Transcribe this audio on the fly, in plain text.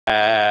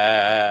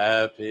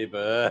Happy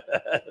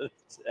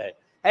birthday.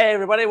 Hey,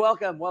 everybody,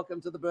 welcome.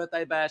 Welcome to the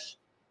birthday bash.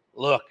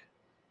 Look,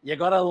 you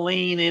got to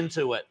lean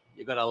into it.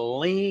 You got to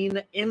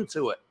lean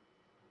into it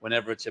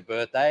whenever it's your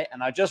birthday.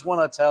 And I just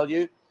want to tell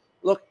you,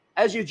 look,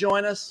 as you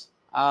join us,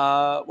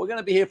 we're going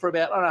to be here for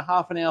about, I don't know,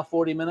 half an hour,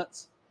 40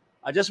 minutes.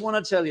 I just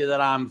want to tell you that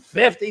I'm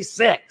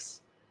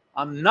 56.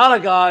 I'm not a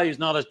guy who's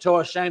not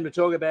ashamed to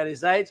talk about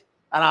his age.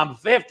 And I'm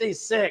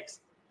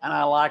 56. And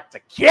I like to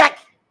kick,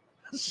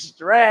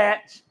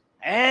 stretch,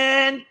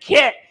 and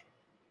kick.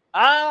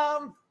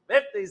 I'm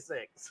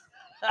 56.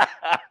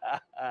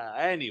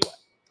 Anyway,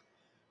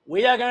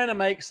 we are going to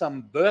make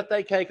some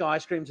birthday cake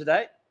ice cream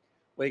today.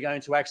 We're going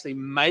to actually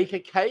make a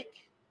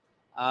cake.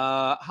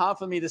 Hard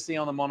for me to see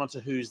on the monitor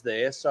who's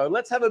there. So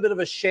let's have a bit of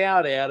a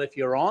shout out if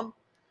you're on.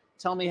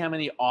 Tell me how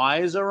many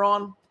eyes are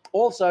on.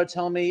 Also,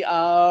 tell me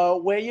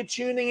where you're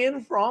tuning in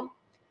from.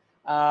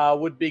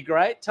 Would be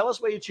great. Tell us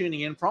where you're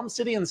tuning in from,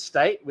 city and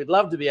state. We'd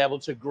love to be able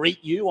to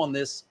greet you on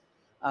this,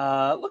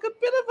 look, a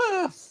bit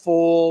of a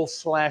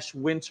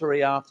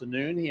fall/wintry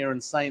afternoon here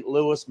in St.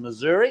 Louis,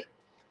 Missouri.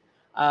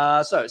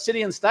 So,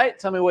 city and state,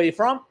 tell me where you're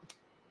from.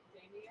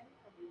 Damien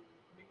from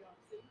New York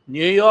City.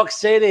 New York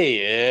City.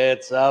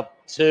 It's up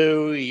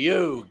to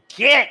you.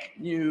 Kick,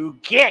 you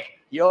kick,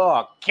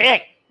 your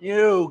kick,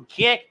 you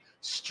kick,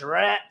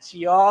 stretch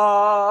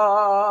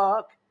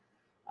York.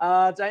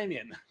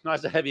 Damien,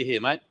 nice to have you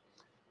here, mate.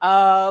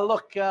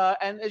 Look,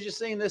 and as you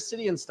see in this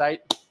city and state,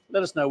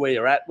 let us know where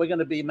you're at. We're going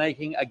to be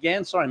making,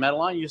 again, sorry,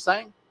 Madeline, you're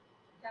saying?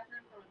 Catherine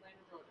from Atlanta,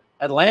 Georgia.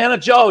 Atlanta,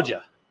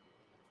 Georgia.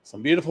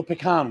 Some beautiful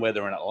pecan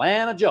weather in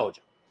Atlanta,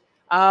 Georgia.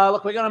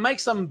 Look, we're going to make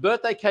some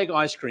birthday cake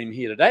ice cream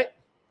here today.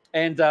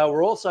 And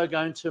we're also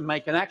going to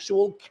make an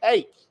actual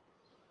cake.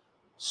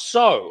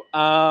 So,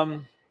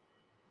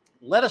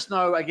 let us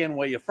know, again,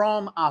 where you're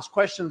from. Ask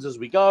questions as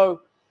we go.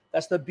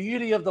 That's the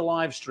beauty of the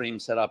live stream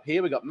set up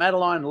here. We've got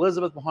Madeline and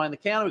Elizabeth behind the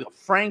counter. We've got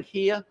Frank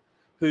here,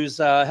 who's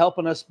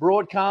helping us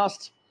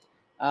broadcast.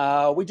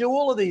 We do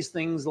all of these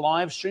things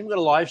live stream. We've got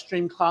a live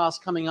stream class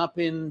coming up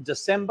in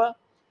December.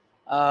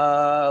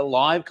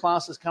 Live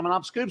classes coming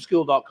up,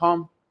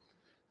 scoopschool.com.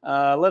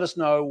 Let us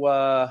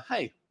know,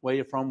 hey, where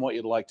you're from, what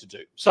you'd like to do.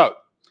 So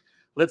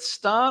let's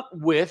start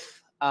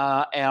with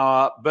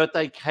our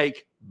birthday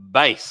cake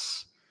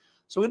base.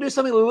 So we're going to do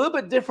something a little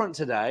bit different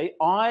today.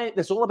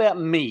 It's all about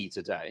me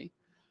today.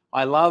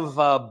 I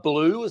love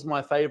blue as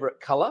my favorite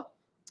color.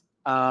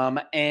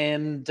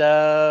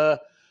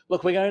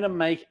 Look, we're going to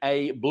make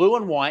a blue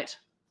and white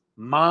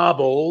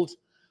marbled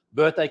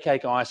birthday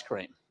cake ice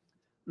cream.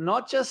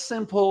 Not just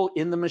simple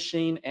in the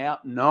machine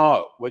out.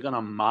 No, we're going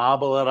to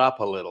marble it up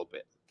a little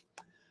bit.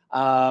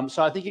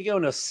 So I think you go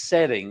into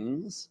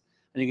settings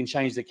and you can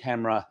change the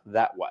camera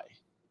that way.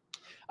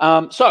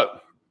 So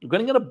we're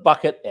going to get a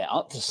bucket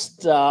out to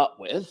start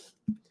with,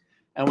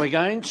 and we're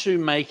going to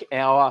make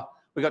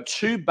we've got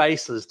two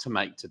bases to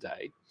make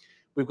today.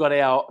 We've got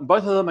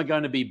both of them are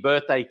going to be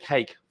birthday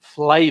cake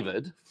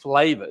flavored.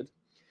 One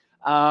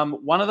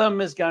of them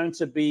is going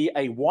to be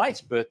a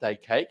white birthday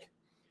cake,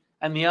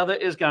 and the other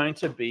is going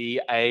to be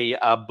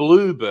a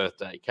blue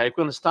birthday cake.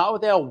 We're going to start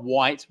with our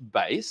white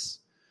base.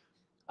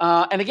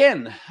 And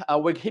again,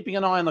 we're keeping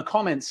an eye on the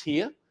comments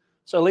here.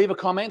 So leave a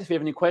comment if you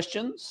have any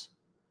questions.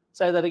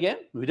 Say that again.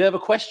 We do have a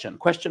question.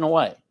 Question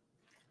away.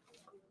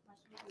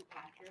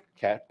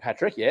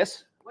 Patrick,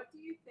 yes. What do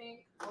you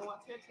think, or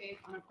what's your take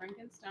on a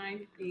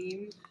Frankenstein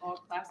themed or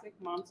classic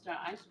monster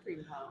ice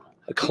cream parlor?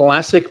 A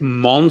classic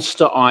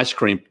monster ice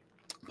cream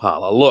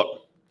parlor.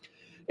 Look,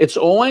 it's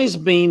always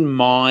been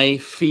my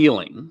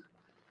feeling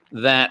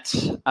that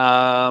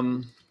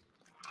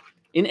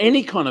in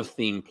any kind of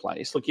theme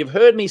place, look, you've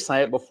heard me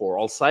say it before.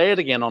 I'll say it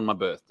again on my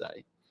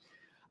birthday.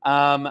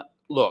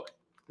 Look,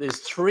 there's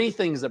three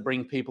things that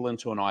bring people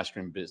into an ice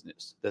cream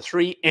business. The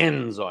three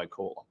N's, I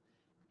call them.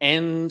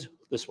 End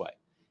this way.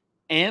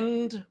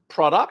 End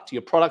product.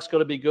 Your product's got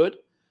to be good.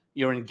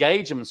 Your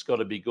engagement's got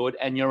to be good.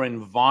 And your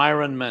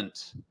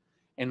environment.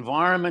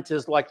 Environment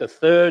is like the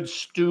third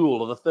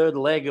stool or the third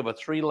leg of a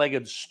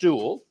three-legged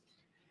stool.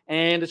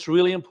 And it's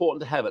really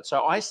important to have it.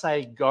 So I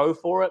say go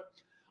for it.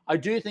 I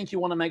do think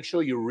you want to make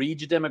sure you read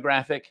your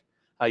demographic.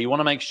 You want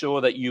to make sure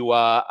that you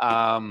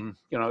are,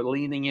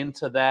 leaning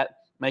into that,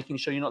 making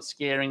sure you're not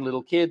scaring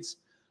little kids.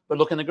 But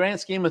look, in the grand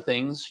scheme of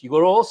things, you've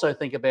got to also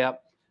think about,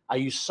 are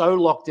you so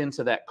locked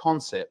into that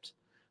concept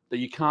that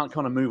you can't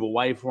kind of move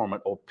away from it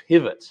or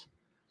pivot?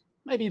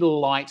 Maybe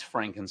light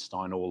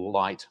Frankenstein or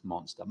light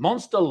monster.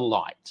 Monster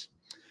light.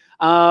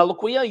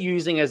 Look, we are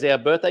using as our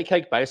birthday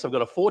cake base, I've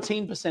got a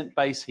 14%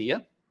 base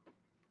here.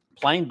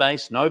 Plain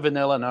base, no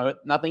vanilla,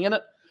 nothing in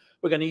it.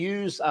 We're going to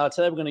use,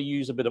 today we're going to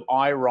use a bit of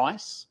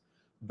iRice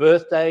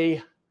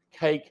birthday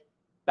cake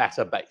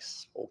batter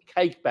base or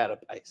cake batter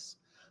base.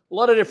 A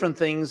lot of different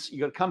things.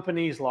 You've got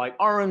companies like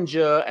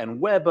Oranger and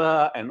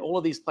Weber and all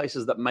of these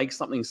places that make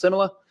something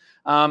similar.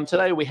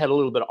 Today we had a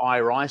little bit of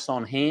iRice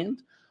on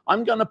hand.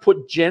 I'm going to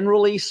put,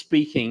 generally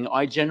speaking,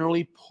 I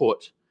generally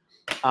put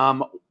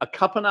a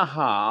cup and a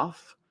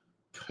half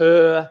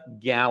per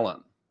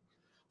gallon.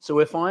 So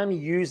if I'm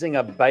using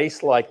a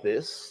base like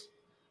this,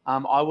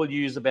 I will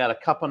use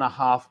about 1.5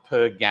 cups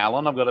per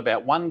gallon. I've got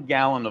about 1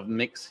 gallon of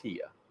mix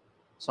here.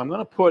 So I'm going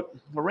to put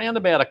around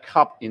about 1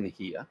 cup in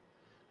here.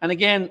 And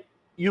again,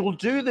 you'll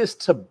do this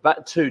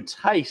to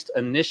taste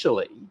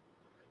initially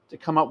to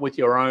come up with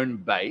your own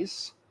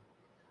base.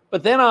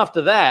 But then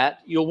after that,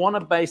 you'll want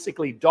to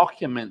basically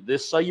document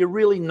this so you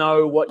really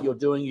know what you're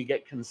doing. You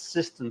get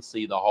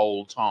consistency the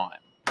whole time.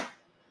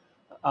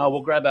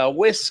 We'll grab our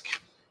whisk.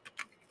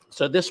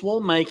 So this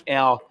will make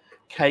our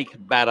cake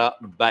batter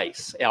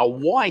base, our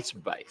white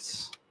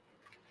base.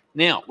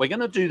 Now, we're going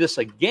to do this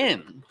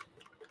again,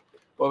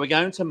 where we're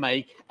going to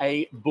make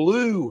a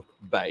blue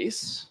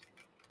base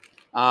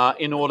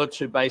in order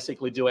to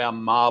basically do our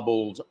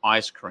marbled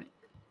ice cream.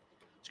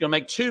 It's going to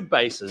make 2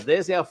 bases.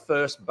 There's our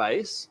first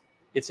base.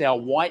 It's our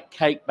white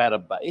cake batter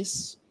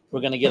base.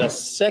 We're going to get a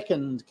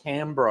second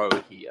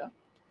Cambro here.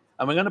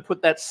 And we're going to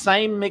put that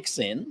same mix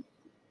in,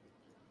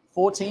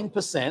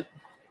 14%.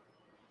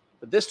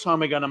 But this time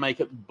we're going to make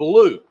it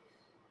blue.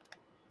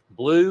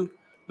 Blue,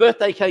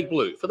 birthday cake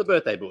blue for the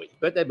birthday boy.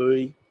 Birthday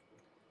boy.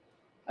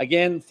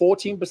 Again,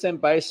 14%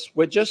 base.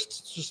 We're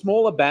just a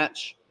smaller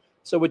batch.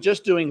 So we're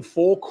just doing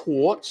 4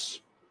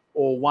 quarts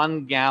or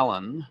 1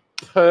 gallon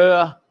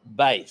per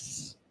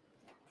base.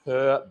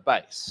 Per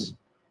base.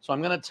 So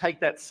I'm going to take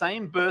that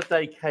same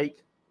birthday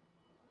cake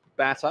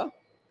batter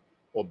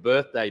or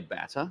birthday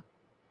batter.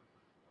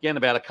 Again,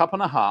 about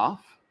 1.5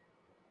 cups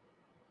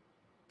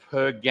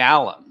per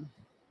gallon.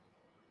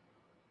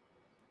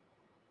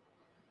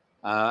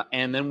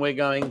 And then we're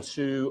going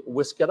to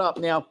whisk it up.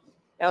 Now,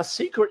 our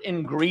secret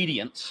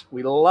ingredient,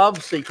 we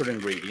love secret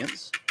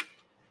ingredients.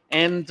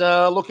 And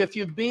look, if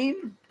you've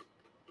been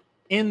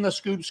in the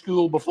Scoop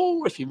School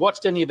before, if you've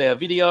watched any of our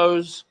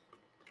videos,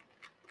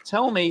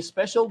 tell me,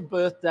 Special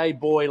Birthday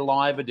Boy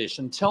Live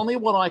Edition, tell me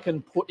what I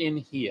can put in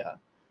here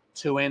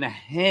to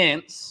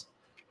enhance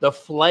the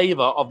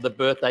flavor of the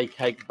birthday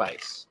cake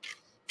base.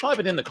 Type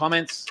it in the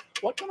comments.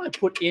 What can I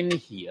put in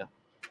here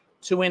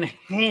to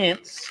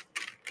enhance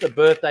the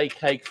birthday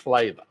cake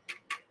flavor?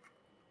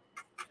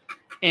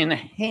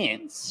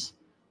 Enhance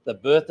the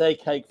birthday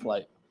cake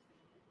flavor.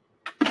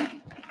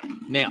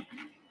 Now,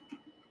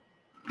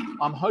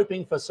 I'm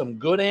hoping for some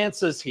good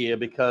answers here,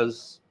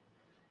 because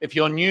if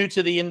you're new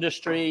to the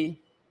industry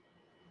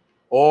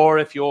or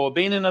if you've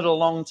been in it a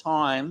long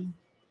time,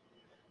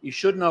 you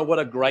should know what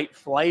a great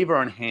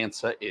flavor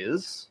enhancer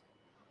is.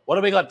 What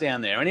have we got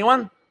down there?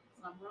 Anyone?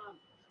 Some rum.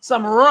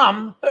 Some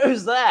rum?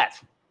 Who's that?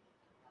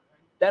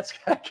 That's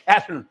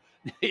Catherine.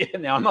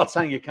 Now, I'm not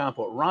saying you can't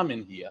put rum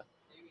in here.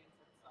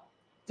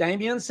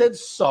 Damien said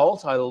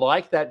salt. I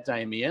like that,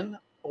 Damien.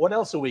 What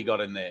else have we got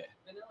in there?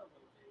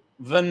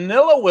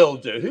 Vanilla will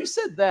do. Who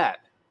said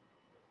that?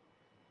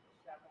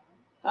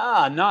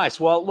 Ah, nice.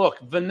 Well,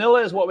 look,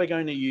 vanilla is what we're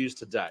going to use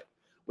today.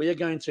 We are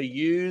going to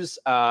use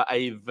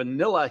a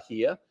vanilla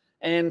here.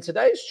 And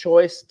today's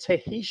choice,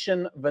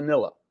 Tahitian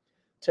vanilla.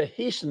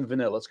 Tahitian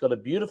vanilla. It's got a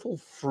beautiful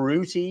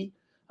fruity,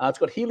 it's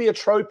got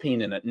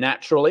heliotropin in it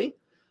naturally.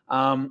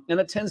 And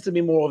it tends to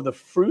be more of the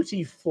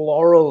fruity,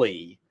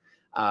 florally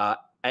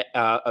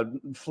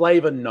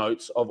flavor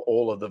notes of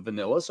all of the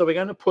vanilla. So we're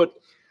going to put,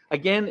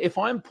 again, if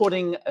I'm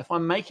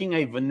making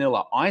a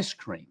vanilla ice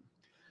cream,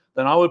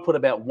 then I would put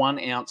about 1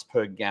 ounce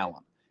per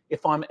gallon.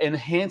 If I'm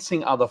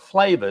enhancing other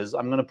flavors,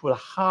 I'm going to put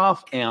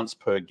 1/2 ounce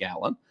per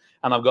gallon.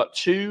 And I've got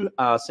 2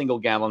 single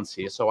gallons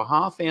here. So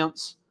 1/2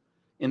 ounce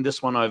in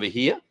this one over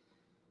here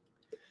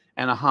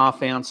and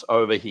 1/2 ounce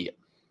over here.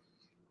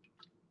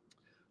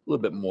 A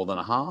little bit more than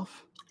 1/2.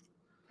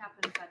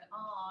 Catherine said,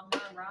 oh, no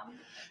rum.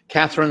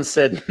 Catherine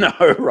said, no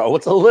rum.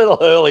 It's a little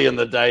early in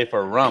the day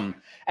for rum.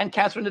 And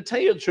Catherine, to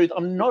tell you the truth,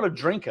 I'm not a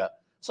drinker,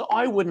 so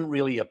I wouldn't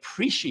really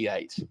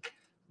appreciate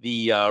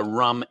the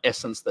rum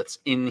essence that's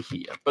in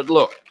here. But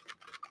look,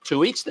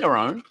 to each their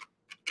own.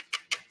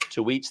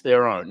 To each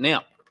their own.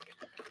 Now,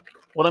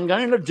 what I'm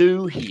going to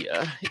do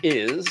here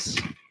is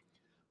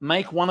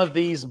make one of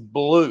these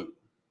blue.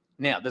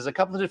 Now, there's a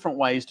couple of different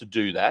ways to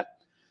do that.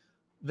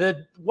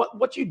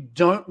 What you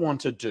don't want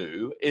to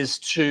do is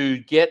to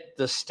get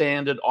the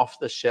standard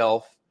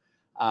off-the-shelf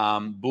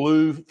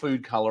blue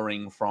food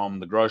coloring from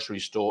the grocery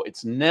store.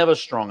 It's never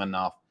strong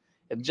enough.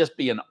 It'd just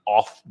be an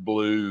off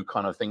blue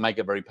kind of thing, make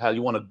it very pale.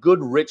 You want a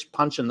good, rich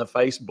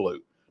punch-in-the-face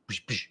blue.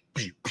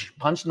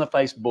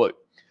 Punch-in-the-face blue.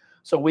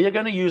 So we are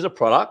going to use a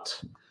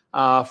product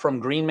from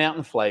Green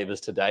Mountain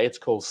Flavors today. It's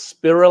called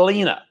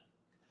Spirulina.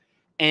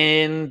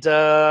 And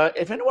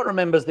if anyone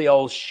remembers the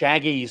old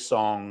Shaggy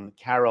song,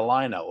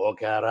 Carolina or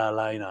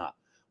Carolina,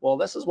 well,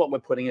 this is what we're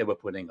putting in. We're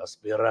putting a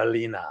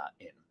Spirulina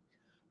in.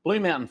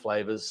 Blue Mountain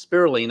Flavors,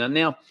 Spirulina.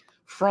 Now,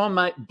 from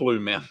Blue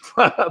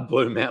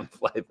Mountain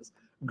Flavors,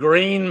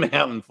 Green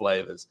Mountain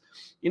Flavors.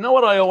 You know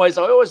what I always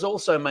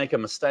also make a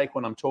mistake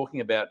when I'm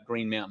talking about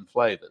Green Mountain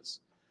Flavors.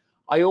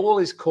 I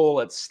always call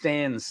it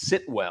Stan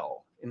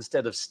Sitwell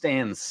instead of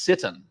Stan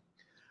Sitten.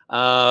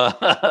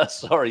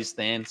 Sorry,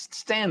 Stan.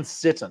 Stan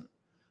Sitten,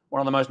 one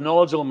of the most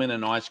knowledgeable men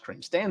in ice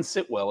cream. Stan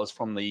Sitwell is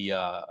from the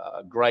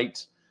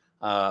great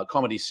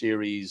comedy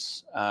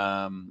series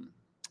In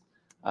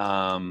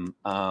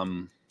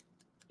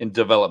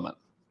Development.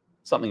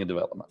 something in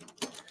development.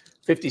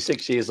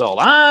 56 years old.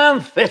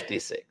 I'm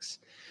 56.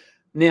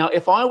 Now,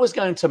 if I was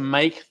going to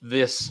make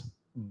this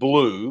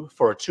blue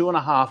for a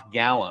 2.5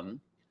 gallon,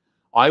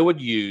 I would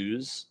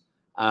use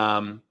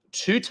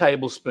 2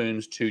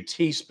 tablespoons, 2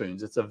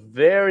 teaspoons. It's a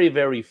very,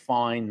 very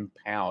fine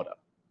powder.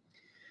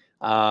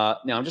 Now,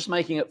 I'm just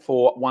making it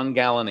for 1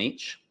 gallon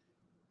each.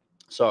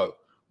 So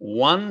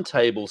 1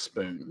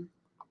 tablespoon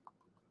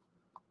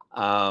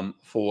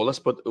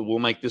we'll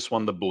make this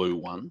one the blue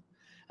one.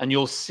 And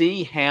you'll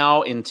see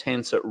how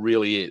intense it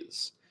really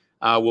is.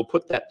 We'll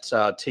put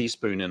that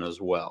teaspoon in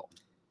as well.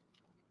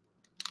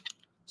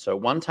 So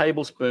 1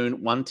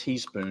 tablespoon, 1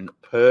 teaspoon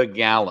per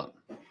gallon.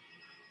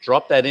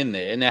 Drop that in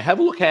there. Now have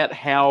a look at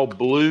how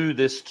blue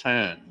this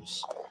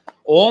turns.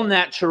 All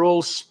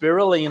natural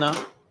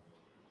spirulina.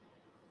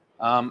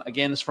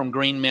 Again, it's from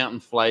Green Mountain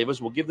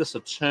Flavors. We'll give this a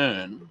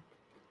turn.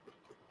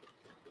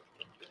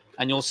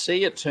 And you'll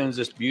see it turns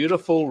this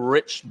beautiful,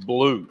 rich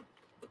blue.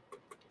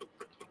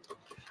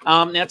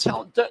 Now,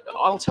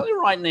 I'll tell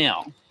you right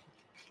now,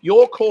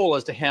 your call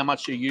as to how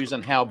much you use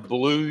and how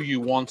blue you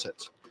want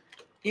it.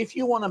 If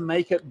you want to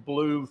make it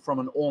blue from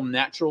an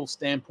all-natural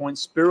standpoint,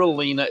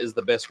 spirulina is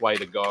the best way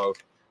to go.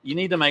 You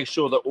need to make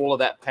sure that all of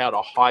that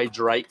powder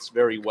hydrates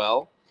very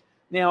well.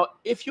 Now,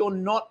 if you're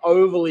not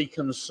overly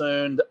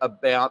concerned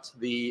about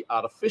the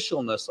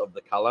artificialness of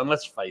the color, and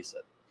let's face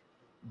it,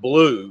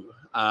 blue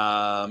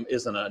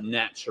isn't a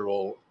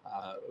natural,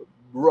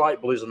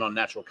 bright blue is not a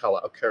natural color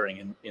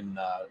occurring in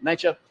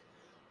nature.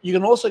 You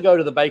can also go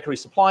to the bakery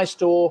supply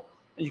store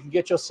and you can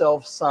get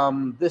yourself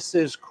some, this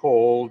is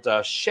called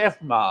Chef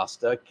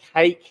Master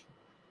Cake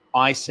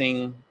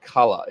Icing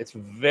Color. It's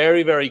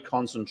very, very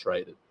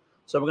concentrated.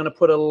 So we're going to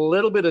put a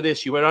little bit of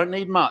this. You don't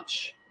need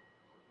much.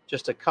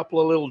 Just a couple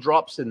of little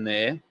drops in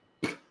there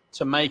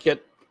to make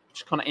it,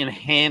 just kind of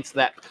enhance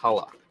that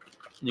color.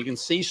 And you can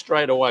see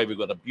straight away we've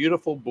got a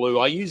beautiful blue.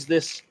 I use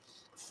this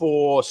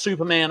for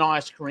Superman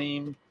ice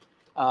cream,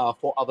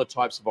 for other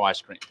types of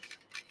ice cream.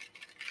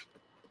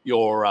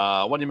 Your,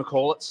 what do you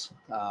call it?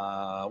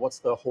 What's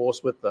the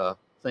horse with the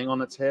thing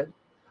on its head?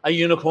 A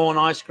unicorn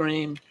ice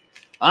cream.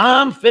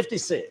 I'm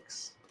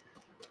 56.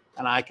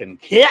 And I can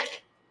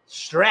kick,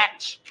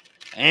 stretch,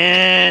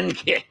 and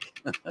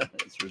kick.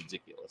 It's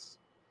ridiculous.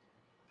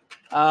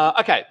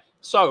 Okay,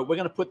 so we're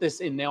going to put this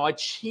in. Now, I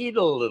cheated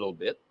a little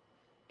bit.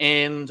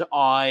 And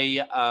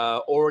I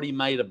already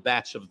made a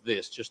batch of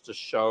this just to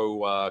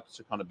show,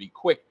 to kind of be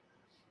quick.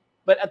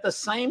 But at the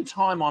same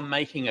time, I'm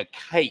making a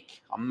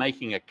cake.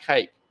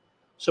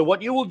 So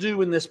what you will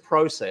do in this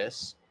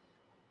process,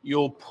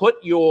 you'll put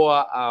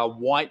your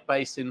white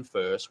base in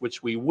first,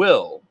 which we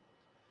will.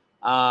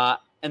 And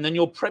then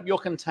you'll prep your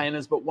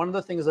containers. But one of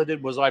the things I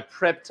did was I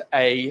prepped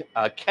a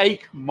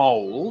cake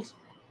mold.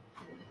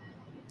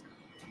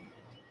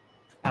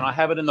 And I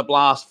have it in the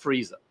blast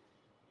freezer.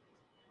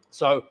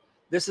 So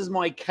this is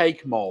my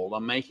cake mold.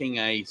 I'm making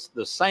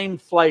the same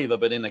flavor,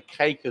 but in a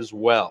cake as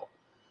well.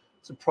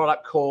 It's a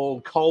product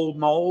called Cold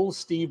Molds,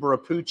 Steve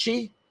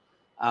Rapucci,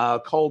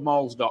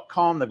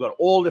 coldmolds.com. They've got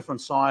all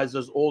different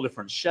sizes, all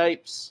different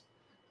shapes.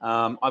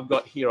 I've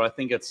got here, I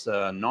think it's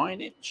a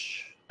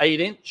 9-inch,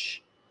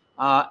 8-inch.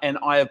 And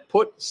I have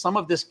put some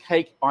of this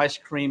cake ice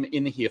cream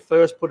in here.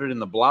 First, put it in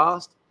the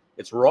blast.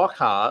 It's rock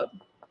hard.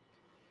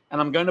 And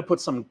I'm going to put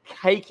some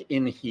cake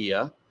in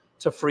here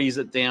to freeze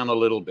it down a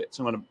little bit.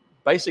 So I'm going to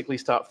basically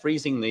start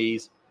freezing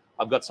these.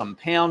 I've got some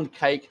pound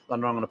cake that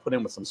I'm going to put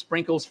in with some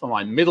sprinkles for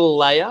my middle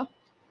layer.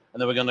 And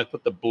then we're going to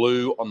put the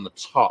blue on the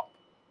top.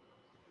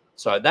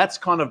 So that's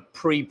kind of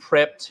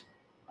pre-prepped.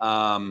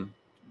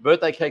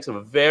 Birthday cakes are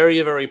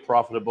very, very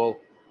profitable,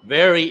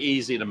 very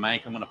easy to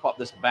make. I'm going to pop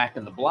this back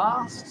in the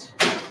blast.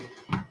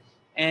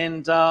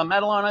 And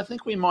Madeline, I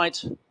think we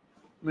might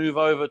move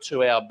over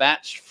to our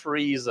batch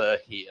freezer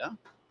here.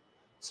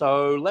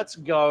 So let's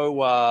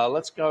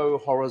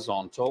go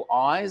horizontal.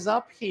 Eyes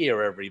up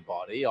here,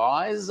 everybody.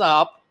 Eyes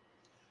up.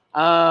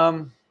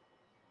 We've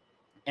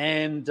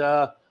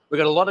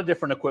got a lot of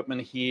different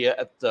equipment here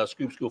at the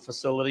Scoop School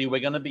facility.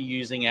 We're going to be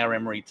using our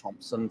Emery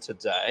Thompson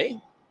today.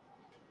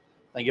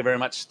 Thank you very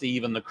much,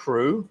 Steve and the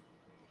crew.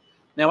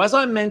 Now, as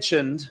I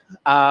mentioned,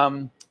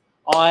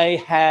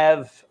 I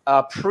have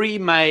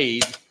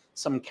pre-made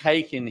some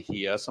cake in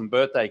here, some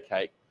birthday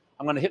cake.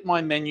 I'm going to hit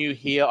my menu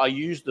here. I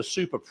use the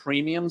super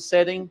premium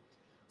setting.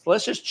 So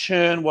let's just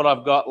churn what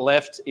I've got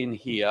left in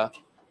here.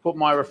 Put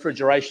my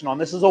refrigeration on.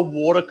 This is a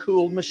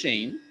water-cooled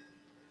machine.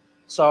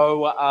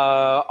 So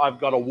I've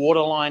got a water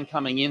line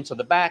coming into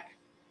the back.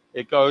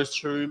 It goes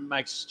through,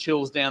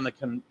 chills down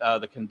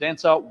the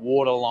condenser,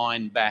 water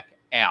line back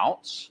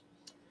out.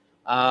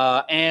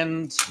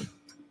 And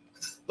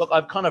look,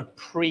 I've kind of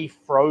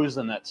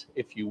pre-frozen it,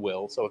 if you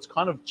will. So it's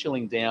kind of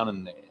chilling down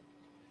in there.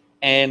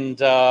 And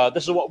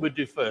this is what we'd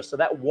do first. So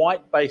that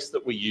white base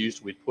that we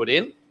used, we'd put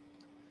in.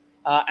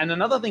 And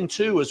another thing,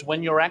 too, is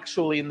when you're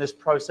actually in this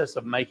process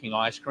of making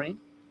ice cream,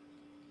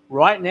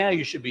 right now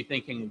you should be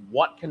thinking,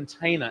 what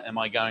container am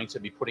I going to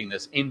be putting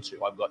this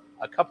into? I've got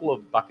a couple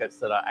of buckets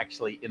that are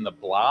actually in the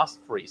blast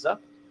freezer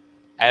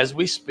as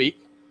we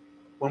speak.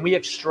 When we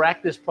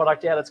extract this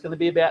product out, it's going to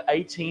be about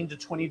 18 to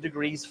 20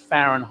 degrees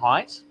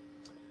Fahrenheit.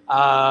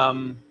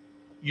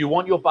 You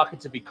want your bucket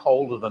to be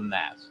colder than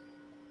that.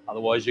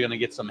 Otherwise, you're going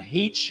to get some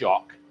heat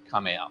shock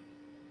come out.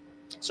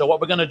 So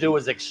what we're going to do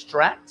is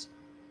extract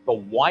the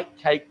white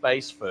cake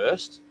base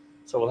first.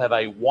 So we'll have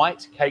a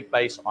white cake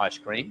base ice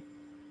cream.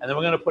 And then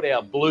we're going to put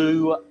our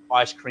blue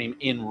ice cream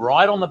in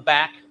right on the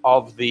back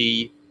of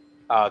the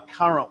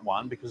current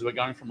one, because we're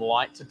going from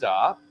light to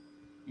dark.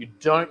 You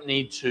don't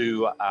need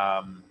to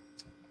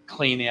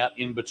clean out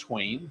in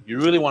between. You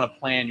really want to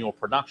plan your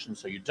production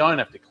so you don't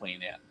have to clean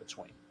out in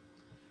between.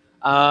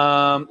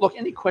 Look,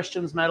 any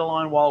questions,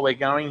 Madeline, while we're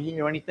going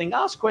here? Anything?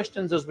 Ask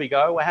questions as we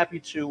go. We're happy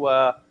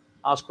to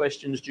ask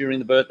questions during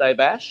the birthday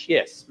bash.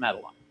 Yes,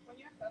 Madeline. When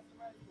your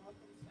customer is more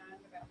concerned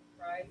about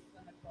price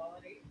than the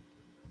quality,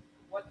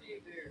 what do?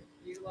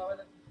 Do you lower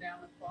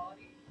down the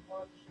quality,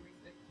 or should we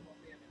stick to what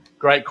we have?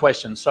 Great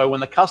question. So when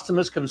the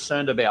customer's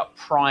concerned about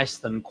price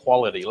than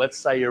quality, let's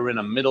say you're in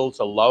a middle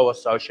to lower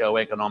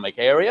socioeconomic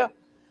area,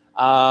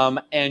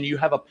 and you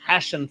have a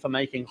passion for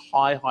making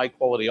high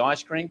quality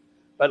ice cream,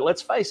 but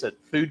let's face it,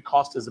 food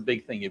cost is a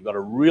big thing. You've got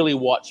to really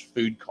watch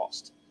food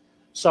cost.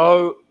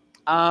 So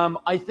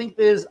I think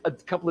there's a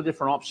couple of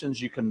different options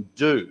you can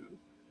do.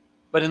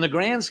 But in the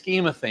grand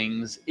scheme of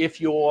things,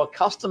 if your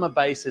customer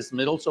base is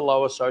middle to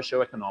lower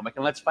socioeconomic,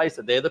 and let's face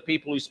it, they're the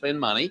people who spend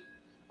money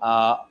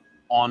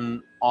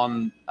on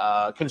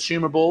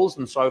consumables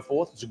and so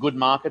forth, it's a good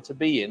market to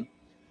be in,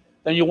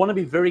 then you want to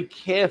be very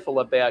careful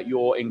about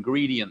your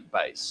ingredient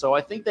base. So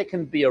I think there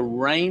can be a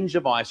range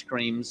of ice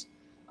creams,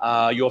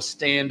 your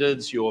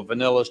standards, your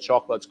vanillas,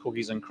 chocolates,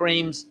 cookies, and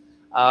creams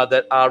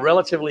that are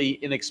relatively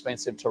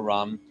inexpensive to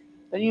run.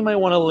 Then you may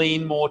want to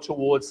lean more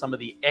towards some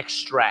of the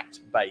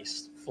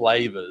extract-based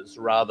flavors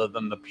rather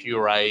than the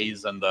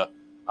purees and the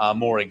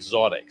more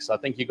exotics. I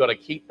think you've got to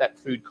keep that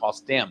food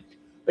cost down.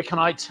 But can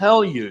I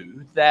tell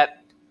you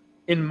that,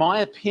 in my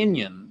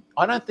opinion,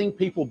 I don't think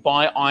people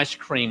buy ice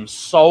cream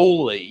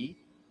solely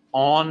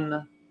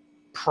on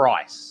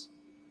price.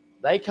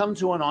 They come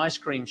to an ice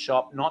cream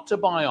shop not to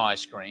buy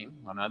ice cream.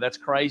 I know that's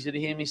crazy to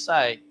hear me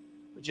say,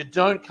 but you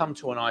don't come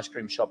to an ice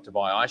cream shop to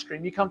buy ice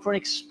cream. You come for an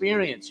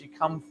experience. You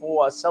come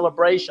for a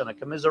celebration, a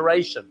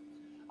commiseration.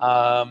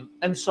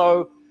 And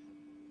so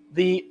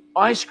the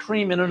ice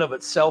cream in and of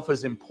itself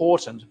is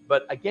important,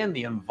 but again,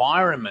 the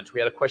environment. We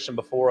had a question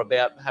before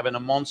about having a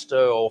Monster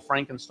or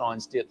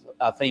Frankenstein's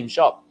themed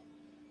shop.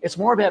 It's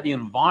more about the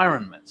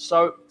environment.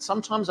 So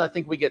sometimes I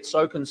think we get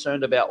so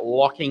concerned about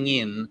locking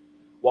in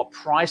what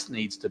price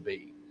needs to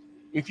be.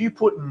 If you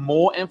put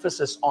more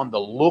emphasis on the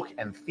look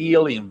and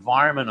feel, the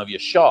environment of your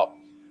shop,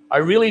 I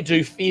really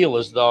do feel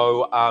as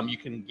though you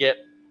can get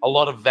a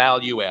lot of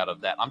value out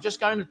of that. I'm just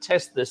going to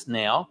test this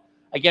now.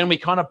 Again, we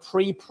kind of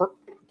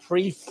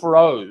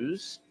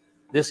pre-froze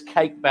this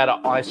cake batter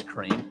ice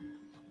cream.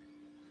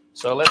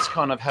 So let's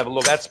kind of have a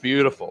look. That's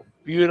beautiful.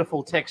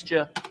 Beautiful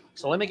texture.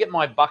 So let me get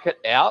my bucket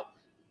out,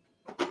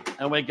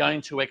 and we're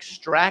going to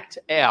extract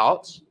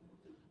out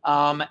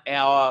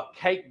our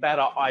cake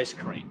batter ice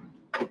cream.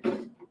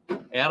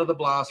 Out of the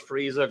blast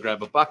freezer,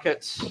 grab a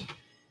bucket.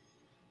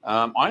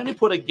 I only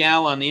put a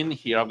gallon in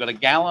here. I've got a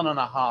 1.5 gallon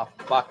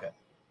bucket.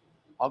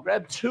 I'll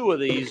grab 2 of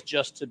these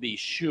just to be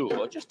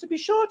sure. Just to be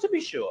sure.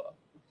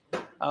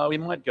 We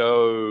might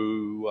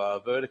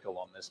go vertical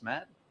on this,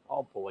 Matt.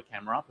 I'll pull the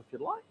camera up if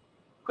you'd like.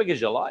 Quick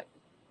as you like.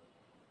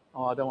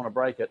 Oh, I don't want to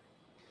break it.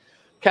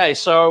 Okay,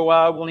 so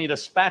we'll need a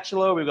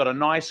spatula. We've got a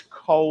nice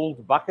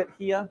cold bucket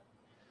here.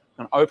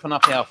 I'm going to open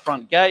up our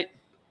front gate.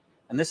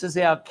 And this is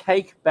our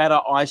cake batter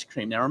ice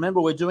cream. Now,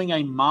 remember, we're doing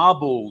a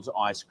marbled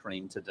ice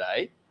cream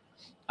today.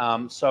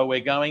 So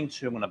we're going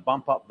to, I'm going to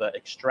bump up the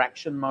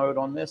extraction mode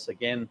on this.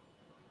 Again,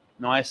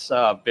 nice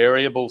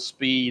variable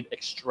speed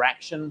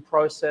extraction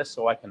process,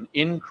 so I can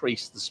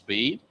increase the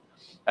speed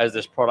as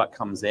this product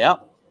comes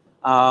out.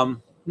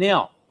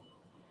 Now,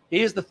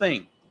 here's the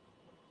thing.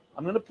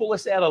 I'm going to pull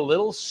this out a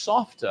little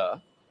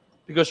softer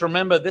because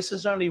remember, this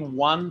is only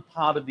one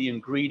part of the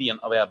ingredient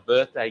of our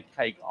birthday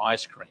cake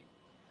ice cream.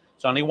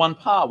 It's only one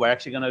part. We're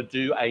actually going to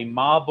do a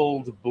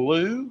marbled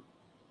blue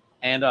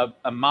and a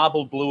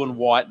marbled blue and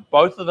white.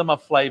 Both of them are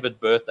flavored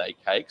birthday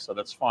cakes, so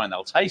that's fine.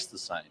 They'll taste the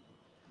same,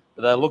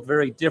 but they look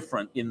very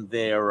different in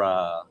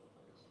their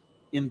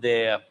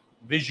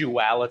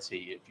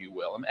visuality, if you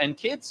will. And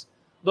kids,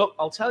 look,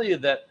 I'll tell you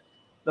that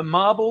the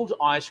marbled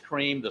ice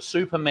cream, the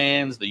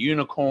Supermans, the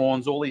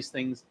unicorns, all these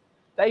things,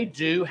 they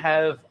do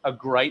have a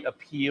great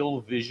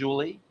appeal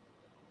visually.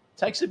 It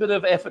takes a bit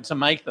of effort to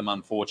make them,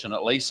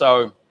 unfortunately.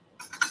 So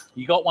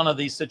you got one of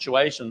these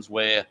situations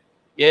where,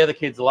 yeah, the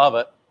kids love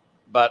it,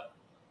 but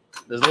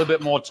there's a little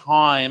bit more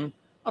time,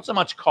 not so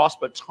much cost,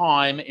 but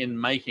time in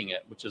making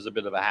it, which is a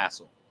bit of a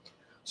hassle.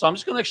 So I'm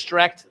just going to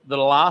extract the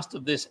last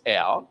of this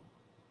out,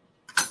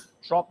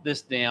 drop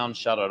this down,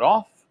 shut it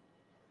off.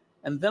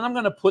 And then I'm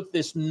going to put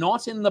this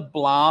not in the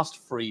blast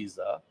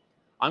freezer.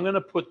 I'm going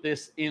to put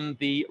this in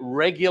the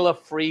regular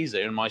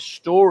freezer, in my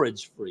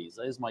storage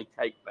freezer. Here's my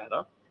cake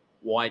batter,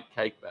 white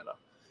cake batter.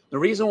 The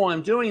reason why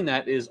I'm doing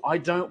that is I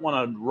don't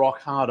want a rock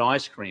hard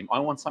ice cream. I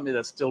want something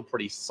that's still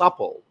pretty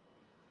supple,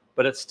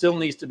 but it still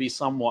needs to be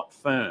somewhat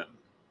firm.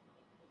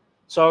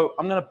 So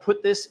I'm going to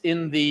put this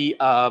in the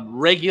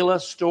regular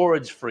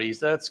storage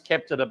freezer. It's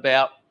kept at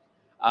about,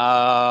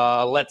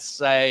 let's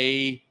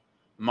say,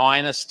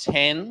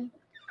 -10,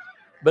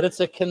 but it's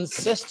a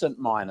consistent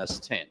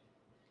 -10.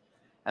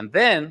 And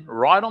then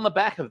right on the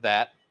back of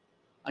that,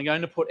 I'm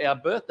going to put our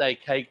birthday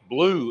cake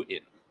blue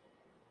in.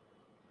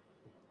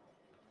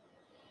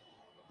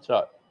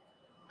 So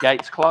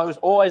gates closed.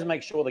 Always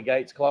make sure the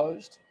gate's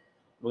closed.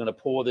 We're going to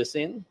pour this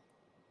in.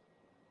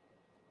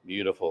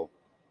 Beautiful.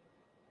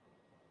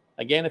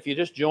 Again, if you're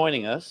just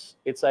joining us,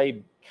 it's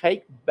a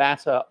cake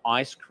batter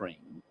ice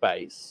cream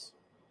base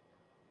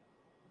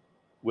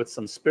with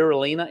some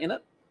spirulina in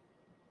it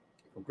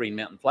from Green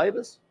Mountain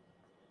Flavors.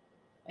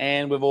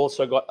 And we've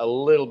also got a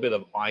little bit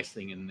of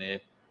icing in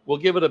there. We'll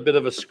give it a bit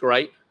of a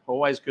scrape.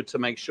 Always good to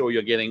make sure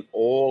you're getting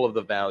all of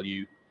the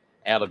value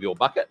out of your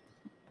bucket.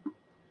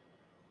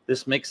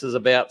 This mix is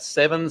about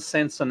 7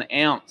 cents an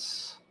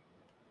ounce,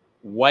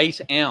 weight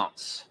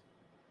ounce.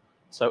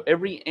 So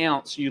every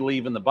ounce you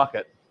leave in the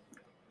bucket,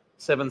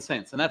 7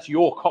 cents, and that's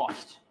your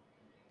cost.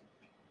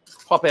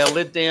 Pop our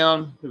lid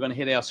down. We're going to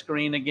hit our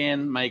screen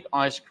again, make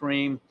ice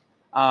cream.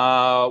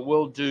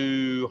 We'll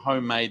do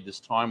homemade this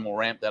time. We'll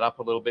ramp that up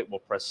a little bit. We'll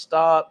press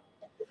start.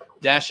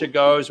 Dasher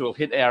goes. We'll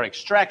hit our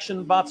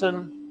extraction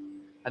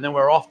button, and then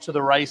we're off to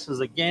the races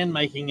again,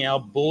 making our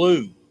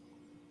blue.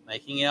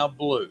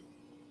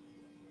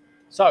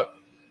 So,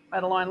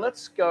 Madeline,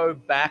 let's go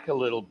back a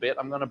little bit.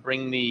 I'm going to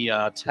bring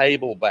the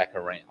table back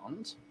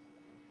around.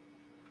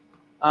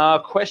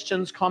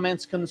 Questions,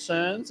 comments,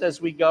 concerns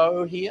as we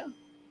go here?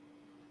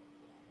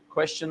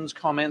 Questions,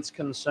 comments,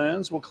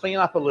 concerns. We'll clean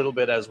up a little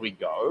bit as we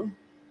go.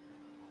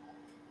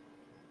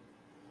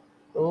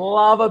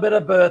 Love a bit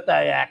of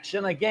birthday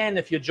action. Again,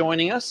 if you're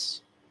joining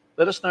us,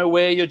 let us know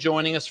where you're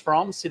joining us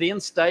from. City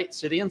and state,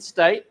 city and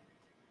state.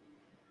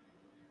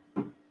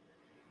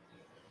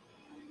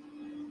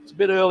 It's a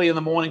bit early in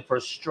the morning for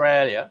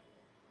Australia,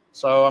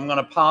 so I'm going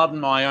to pardon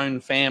my own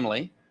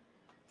family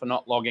for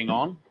not logging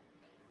on.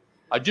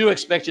 I do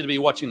expect you to be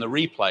watching the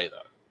replay,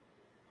 though.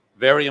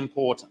 Very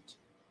important.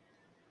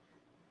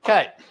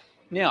 Okay,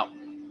 now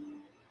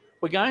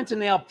we're going to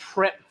now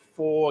prep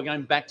for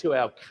going back to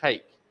our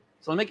cake.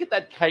 So let me get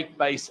that cake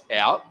base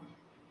out.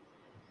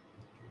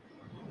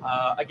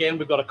 Again,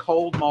 we've got a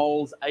Cold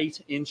Moles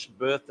 8-inch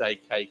birthday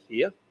cake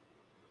here,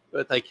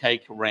 birthday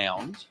cake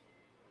round.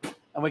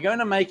 And we're going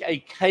to make a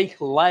cake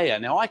layer.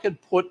 Now, I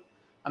could put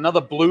another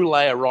blue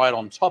layer right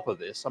on top of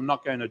this. I'm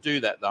not going to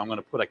do that, though. I'm going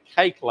to put a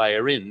cake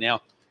layer in.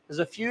 Now, there's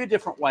a few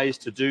different ways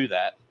to do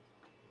that.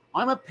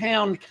 I'm a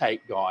pound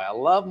cake guy. I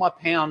love my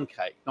pound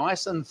cake.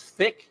 Nice and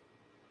thick.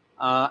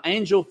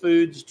 Angel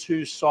Food's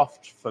too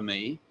soft for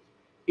me.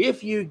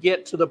 If you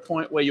get to the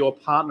point where you're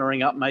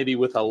partnering up maybe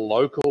with a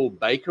local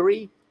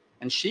bakery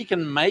and she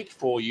can make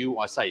for you,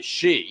 I say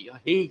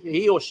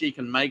he or she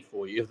can make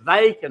for you, if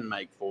they can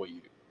make for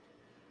you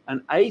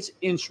an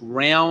 8-inch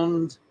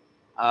round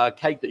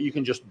cake that you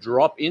can just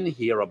drop in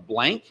here, a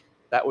blank,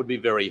 that would be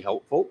very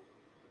helpful.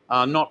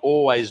 Not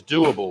always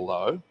doable,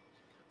 though.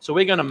 So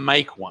we're going to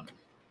make one.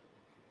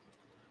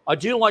 I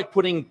do like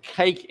putting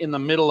cake in the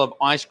middle of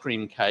ice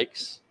cream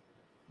cakes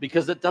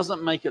because it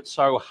doesn't make it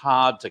so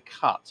hard to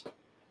cut.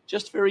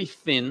 Just very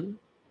thin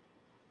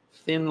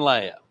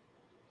layer.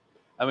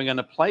 And we're going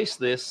to place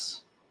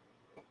this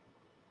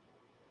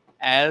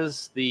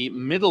as the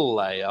middle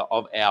layer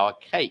of our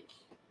cake.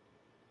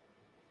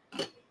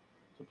 So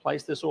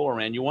place this all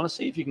around. You want to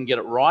see if you can get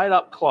it right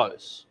up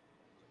close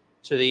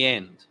to the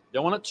end.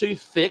 Don't want it too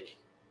thick,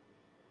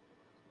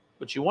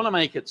 but you want to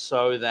make it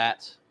so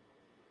that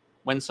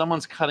when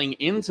someone's cutting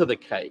into the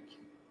cake,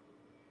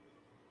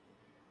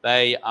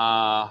 they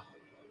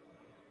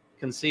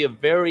can see a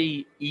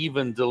very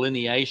even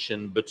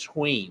delineation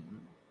between,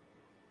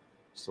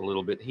 just a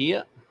little bit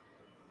here,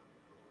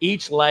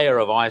 each layer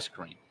of ice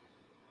cream.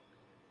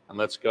 And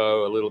let's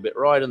go a little bit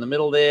right in the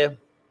middle there.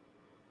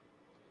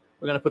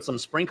 We're going to put some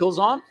sprinkles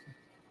on.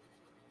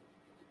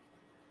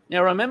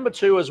 Now remember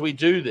too, as we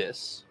do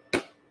this,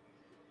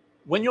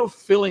 when you're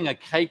filling a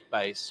cake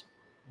base,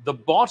 the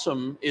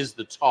bottom is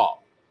the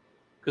top.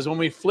 Because when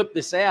we flip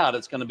this out,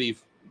 it's going to be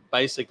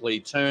basically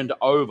turned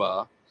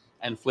over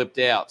and flipped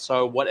out.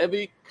 So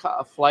whatever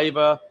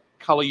flavor,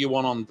 color you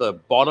want on the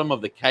bottom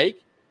of the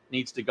cake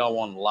needs to go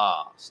on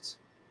last.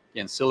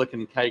 Again,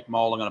 silicone cake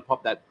mold. I'm going to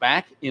pop that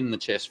back in the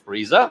chest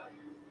freezer.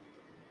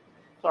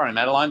 Sorry,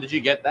 Madeline, did you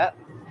get that?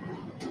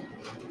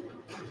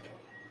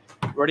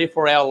 Ready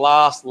for our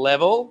last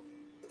level.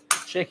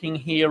 Checking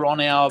here on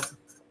our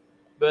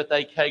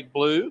birthday cake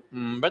blue.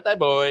 Birthday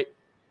boy.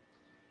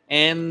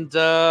 And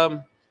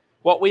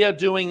what we are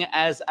doing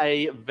as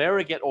a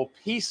variegated or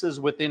pieces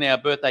within our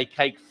birthday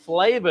cake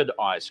flavored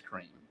ice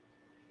cream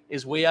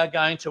is we are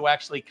going to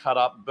actually cut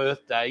up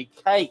birthday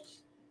cake.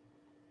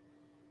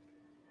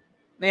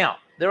 Now,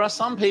 there are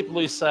some people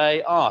who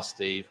say, oh,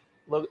 Steve,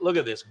 look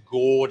at this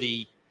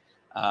gaudy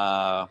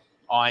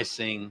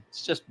icing.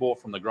 It's just bought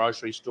from the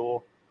grocery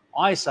store.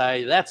 I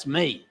say, that's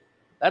me.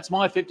 That's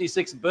my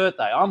 56th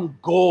birthday. I'm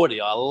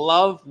gaudy. I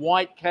love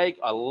white cake.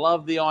 I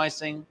love the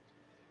icing.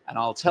 And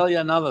I'll tell you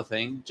another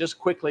thing. Just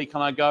quickly,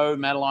 can I go,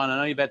 Madeline? I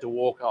know you're about to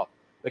walk off,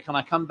 but can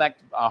I come back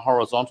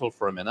horizontal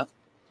for a minute?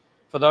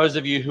 For those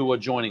of you who are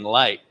joining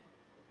late,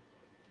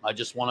 I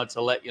just wanted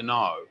to let you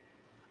know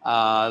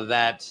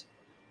that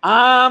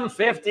I'm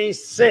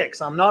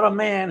 56. I'm not a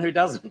man who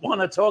doesn't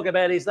want to talk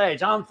about his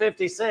age. I'm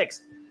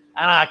 56,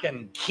 and I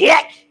can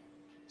kick,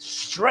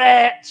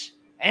 stretch,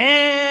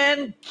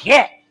 and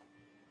kick.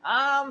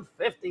 I'm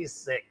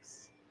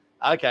 56.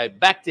 Okay,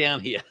 back down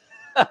here.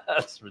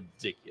 That's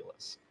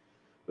ridiculous.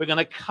 We're going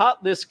to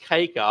cut this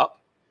cake up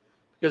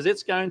because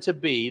it's going to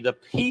be the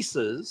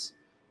pieces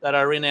that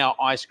are in our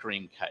ice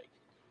cream cake.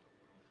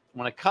 I'm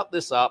going to cut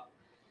this up.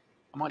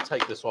 I might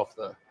take this off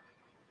the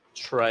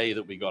tray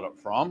that we got it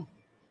from.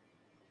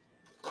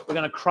 We're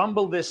going to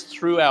crumble this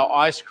through our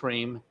ice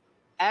cream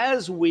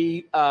as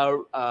we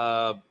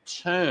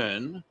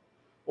turn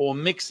or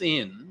mix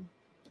in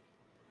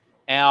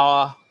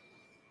our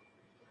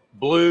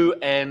blue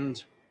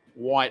and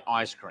white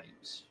ice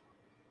creams.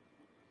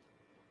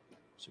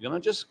 So we're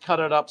going to just cut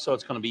it up so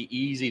it's going to be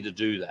easy to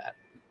do that.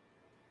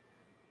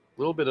 A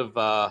little bit of,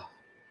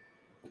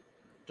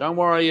 don't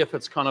worry if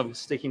it's kind of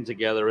sticking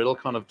together. It'll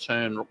kind of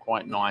turn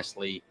quite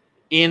nicely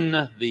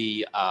in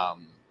the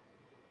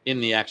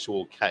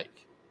actual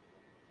cake.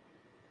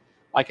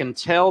 I can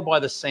tell by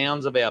the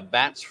sounds of our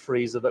batch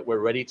freezer that we're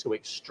ready to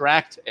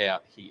extract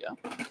out here.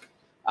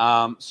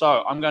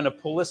 So I'm going to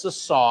pull this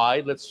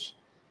aside.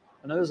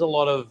 I know there's a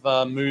lot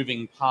of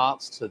moving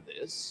parts to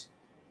this.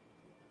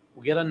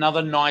 We'll get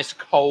another nice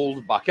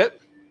cold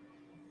bucket.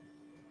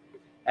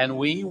 And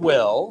we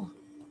will,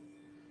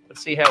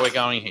 let's see how we're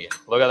going here.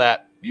 Look at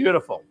that.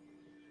 Beautiful.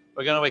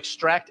 We're going to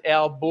extract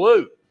our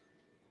blue.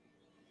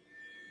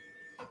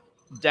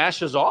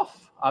 Dash is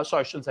off.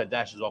 Sorry, I shouldn't say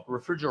dash is off.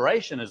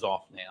 Refrigeration is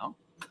off now.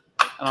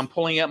 And I'm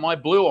pulling out my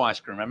blue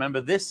ice cream.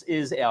 Remember, this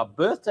is our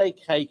birthday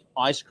cake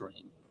ice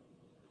cream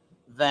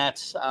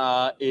that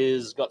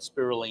is got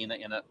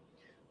spirulina in it.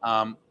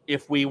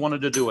 If we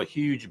wanted to do a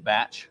huge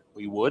batch,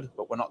 we would,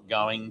 but we're not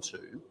going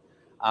to.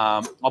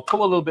 I'll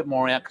pull a little bit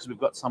more out because we've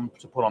got some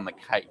to put on the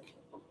cake.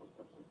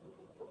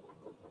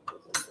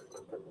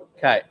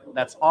 Okay,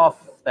 that's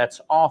off. That's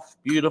off.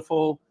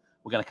 Beautiful.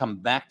 We're going to come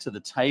back to the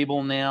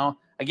table now.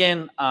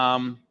 Again,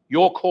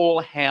 your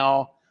call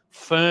how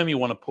firm you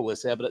want to pull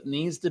this out, but it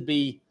needs to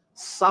be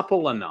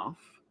supple enough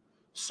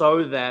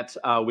so that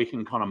we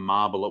can kind of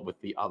marble it with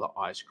the other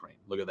ice cream.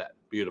 Look at that.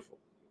 Beautiful.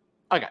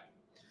 Okay.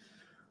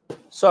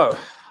 So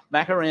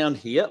back around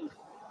here.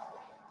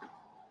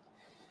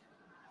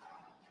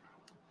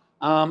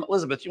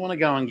 Elizabeth, you want to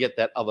go and get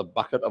that other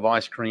bucket of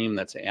ice cream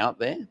that's out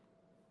there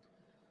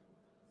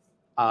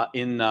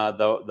in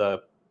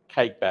the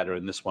cake batter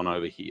in this one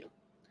over here.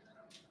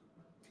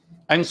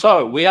 And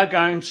so we are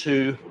going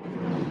to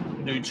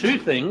do two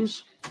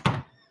things.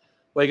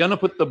 We're going to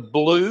put the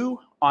blue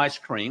ice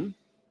cream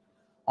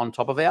on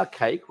top of our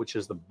cake, which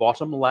is the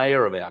bottom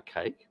layer of our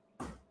cake.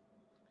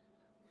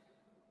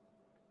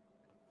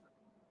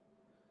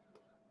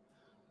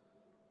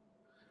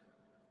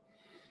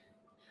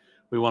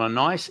 We want a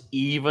nice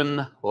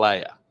even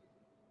layer.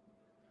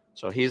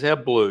 So here's our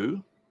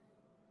blue.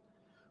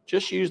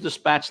 Just use the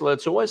spatula.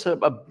 It's always a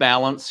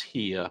balance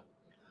here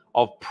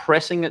of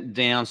pressing it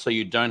down so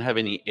you don't have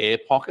any air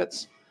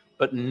pockets,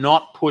 but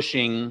not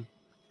pushing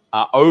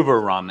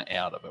overrun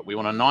out of it. We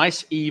want a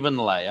nice even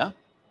layer.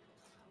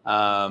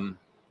 And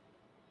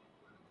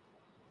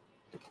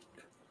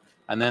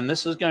then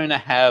this is going to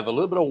have a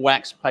little bit of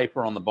wax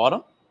paper on the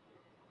bottom.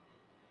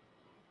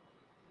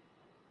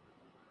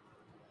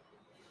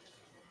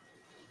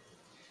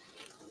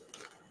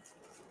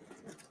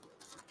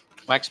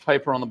 Wax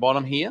paper on the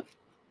bottom here.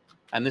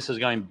 And this is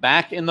going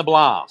back in the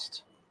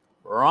blast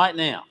right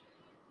now.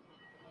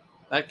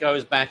 That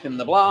goes back in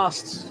the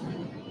blast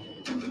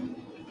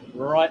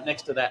right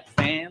next to that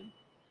fan.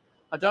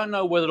 I don't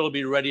know whether it'll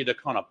be ready to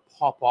kind of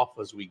pop off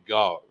as we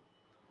go.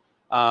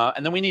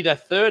 And then we need a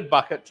third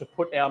bucket to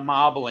put our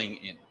marbling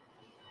in.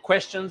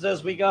 Questions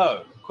as we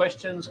go.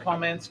 Questions,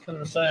 comments,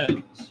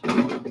 concerns.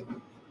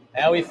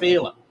 How are we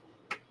feeling?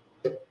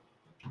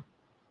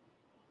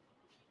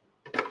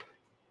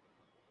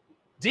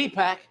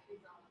 Deepak.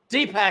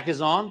 Deepak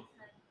is on.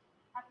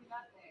 Happy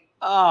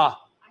birthday.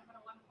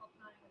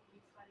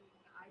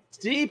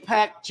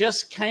 Deepak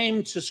just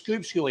came to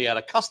Scoop School. He had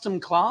a custom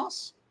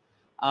class.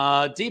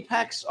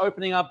 Deepak's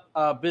opening up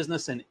a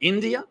business in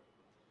India.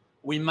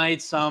 We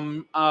made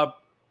some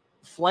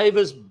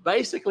flavors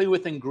basically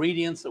with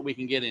ingredients that we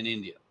can get in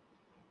India.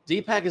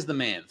 Deepak is the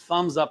man.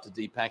 Thumbs up to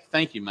Deepak.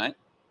 Thank you, mate.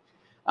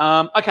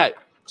 Okay,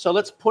 so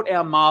let's put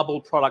our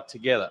marble product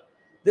together.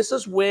 This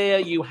is where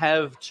you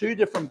have two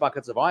different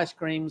buckets of ice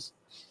creams,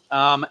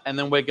 and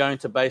then we're going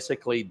to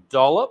basically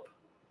dollop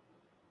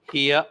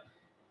here.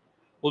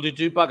 We'll do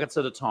 2 buckets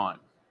at a time.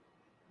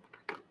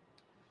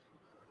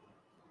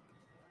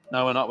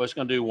 No, we're not. We're just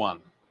going to do 1.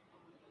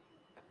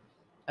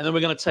 And then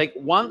we're going to take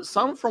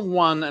some from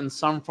one and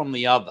some from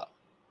the other.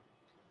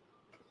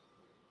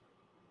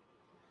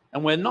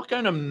 And we're not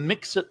going to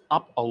mix it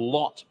up a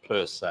lot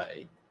per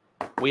se.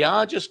 We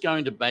are just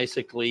going to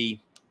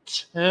basically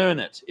turn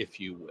it, if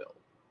you will,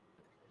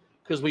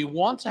 because we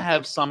want to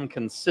have some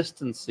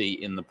consistency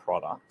in the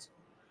product.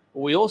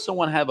 But we also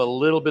want to have a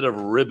little bit of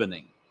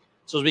ribboning.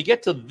 So as we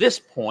get to this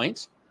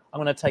point,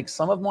 I'm going to take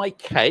some of my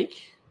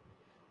cake.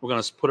 We're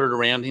going to put it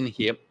around in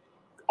here.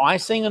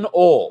 Icing and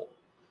all.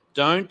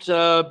 Don't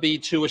be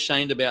too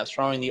ashamed about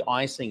throwing the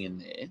icing in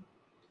there.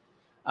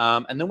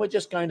 And then we're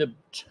just going to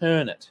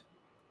turn it.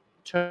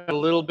 Turn it a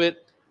little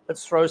bit.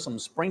 Let's throw some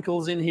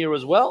sprinkles in here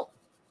as well.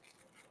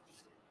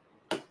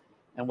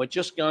 And we're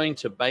just going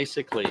to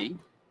basically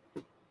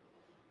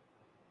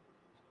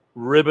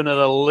ribbon it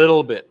a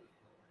little bit.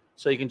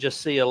 So you can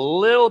just see a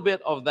little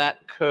bit of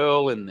that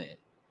curl in there.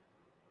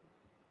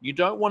 You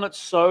don't want it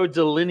so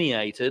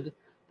delineated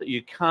that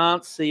you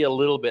can't see a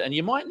little bit. And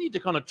you might need to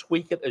kind of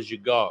tweak it as you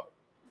go.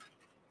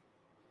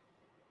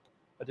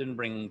 I didn't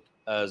bring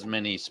as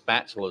many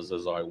spatulas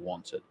as I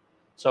wanted.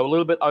 So a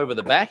little bit over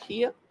the back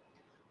here,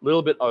 a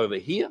little bit over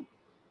here.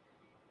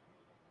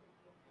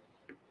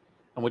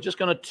 And we're just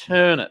going to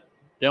turn it.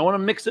 You don't want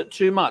to mix it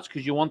too much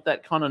because you want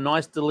that kind of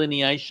nice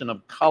delineation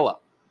of color.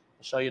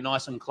 I'll show you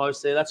nice and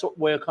close there. That's what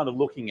we're kind of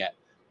looking at.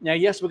 Now,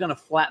 yes, we're going to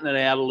flatten it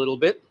out a little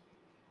bit.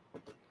 A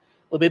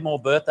little bit more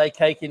birthday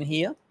cake in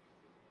here.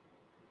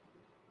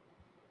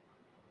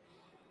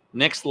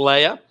 Next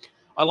layer.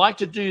 I like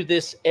to do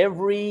this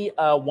every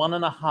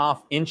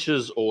 1.5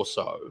 inches or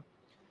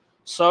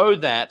so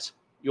that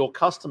your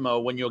customer,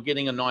 when you're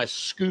getting a nice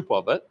scoop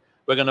of it,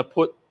 we're going to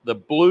put the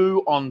blue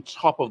on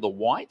top of the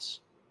white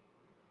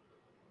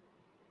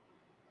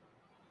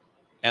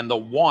and the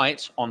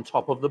white on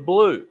top of the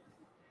blue.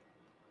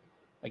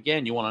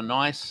 Again, you want a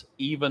nice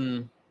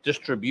even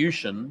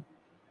distribution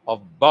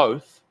of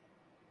both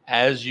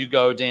as you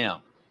go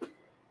down.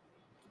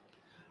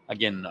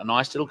 Again, a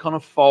nice little kind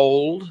of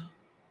fold.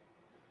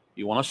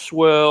 You want to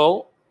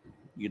swirl.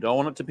 You don't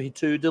want it to be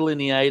too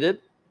delineated.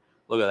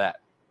 Look at that.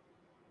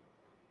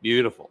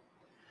 Beautiful.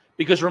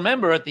 Because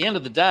remember, at the end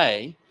of the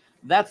day,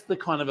 that's the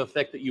kind of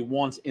effect that you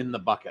want in the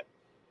bucket.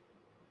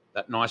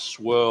 That nice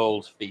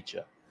swirled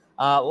feature.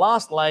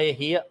 Last layer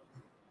here.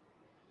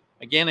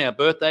 Again, our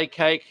birthday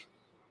cake.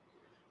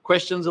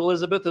 Questions,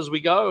 Elizabeth, as we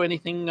go?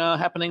 Anything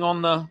happening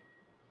on the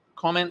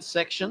comments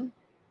section?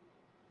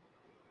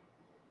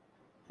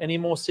 Any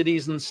more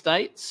cities and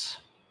states?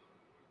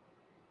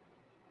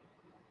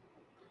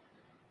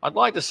 I'd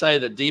like to say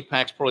that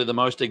Deepak's probably the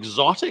most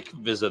exotic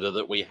visitor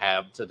that we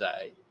have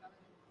today.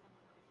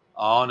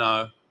 Oh,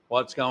 no.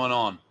 What's going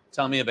on?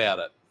 Tell me about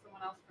it.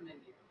 Someone else from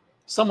India.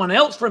 Someone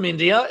else from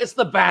India? It's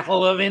the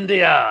Battle of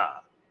India.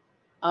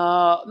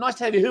 Nice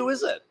to have you. Who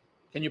is it?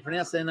 Can you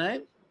pronounce their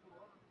name?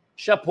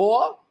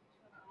 Shapur?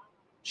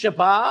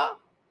 Shapar?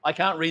 I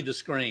can't read the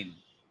screen.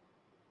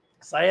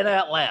 Say it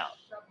out loud.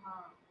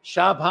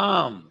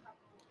 Shabham.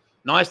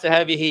 Nice to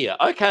have you here.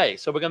 Okay,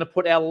 so we're going to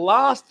put our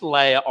last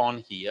layer on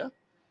here.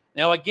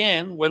 Now,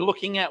 again, we're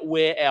looking at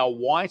where our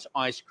white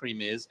ice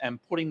cream is and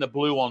putting the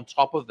blue on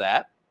top of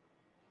that.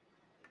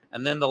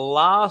 And then the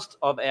last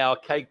of our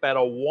cake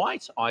batter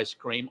white ice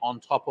cream on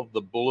top of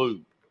the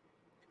blue.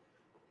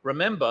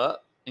 Remember,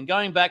 and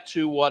going back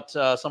to what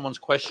someone's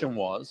question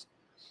was,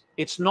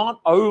 it's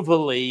not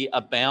overly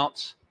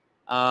about,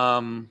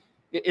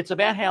 it's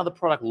about how the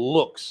product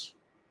looks.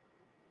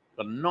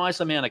 Got a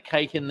nice amount of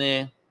cake in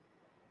there.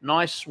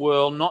 Nice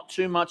swirl, not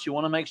too much. You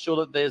want to make sure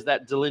that there's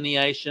that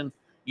delineation.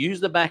 Use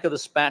the back of the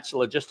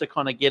spatula just to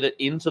kind of get it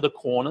into the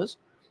corners.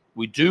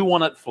 We do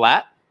want it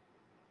flat.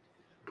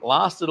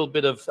 Last little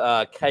bit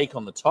of cake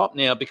on the top.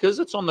 Now, because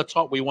it's on the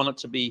top, we want it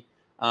to be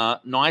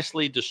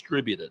nicely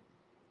distributed.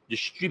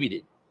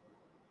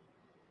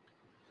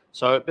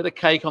 So a bit of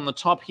cake on the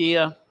top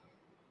here.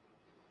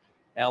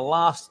 Our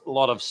last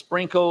lot of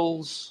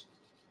sprinkles.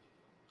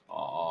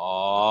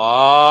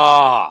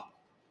 Oh,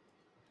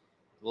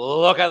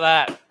 look at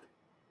that.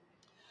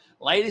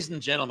 Ladies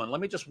and gentlemen, let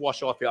me just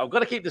wash off here. I've got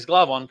to keep this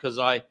glove on because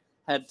I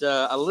had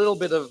a little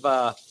bit of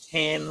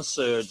hand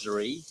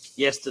surgery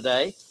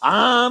yesterday.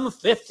 I'm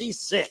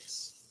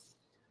 56.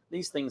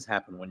 These things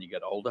happen when you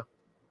get older.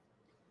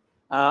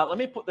 Let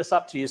me put this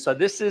up to you. So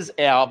this is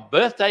our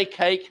birthday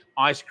cake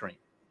ice cream.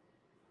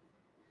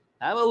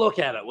 Have a look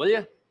at it, will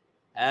you?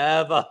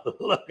 Have a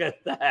look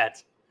at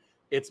that.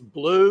 It's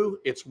blue,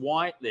 it's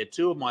white. They're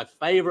two of my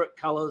favorite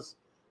colors.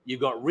 You've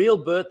got real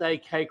birthday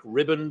cake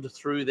ribboned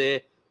through there.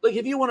 Look,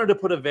 if you wanted to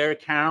put a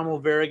caramel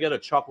variegate, a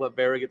chocolate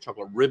variegate,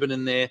 chocolate ribbon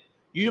in there,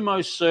 you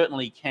most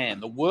certainly can.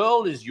 The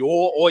world is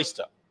your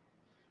oyster.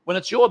 When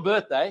it's your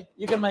birthday,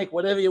 you can make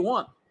whatever you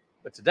want.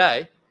 But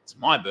today, it's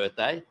my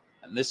birthday,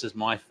 and this is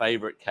my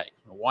favorite cake.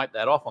 I'm going to wipe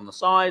that off on the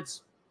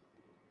sides,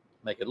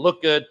 make it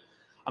look good.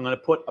 I'm going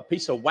to put a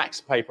piece of wax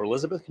paper.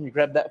 Elizabeth, can you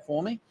grab that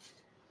for me?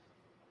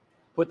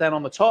 Put that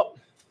on the top,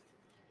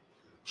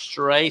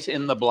 straight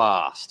in the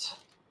blast.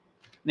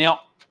 Now,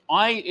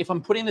 if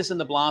I'm putting this in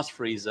the blast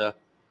freezer,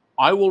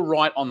 I will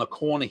write on the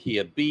corner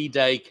here,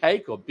 B-Day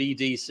Cake or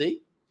BDC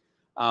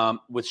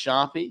with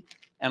Sharpie,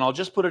 and I'll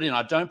just put it in.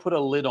 I don't put a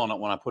lid on it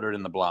when I put it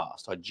in the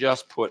blast. I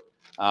just put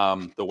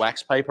the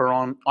wax paper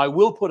on. I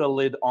will put a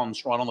lid on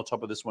right on the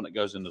top of this when it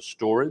goes into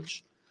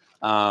storage.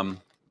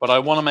 But I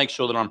want to make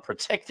sure that I'm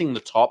protecting the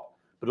top,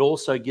 but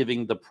also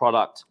giving the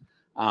product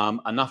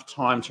enough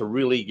time to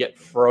really get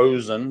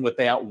frozen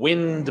without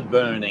wind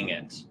burning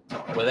it.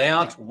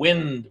 Without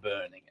wind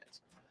burning it.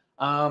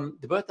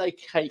 The birthday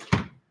cake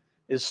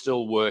is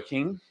still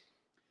working,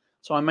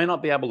 so I may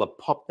not be able to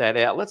pop that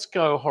out. Let's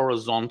go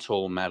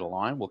horizontal,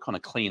 Madeline. We'll kind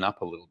of clean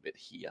up a little bit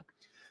here.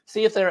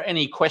 See if there are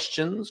any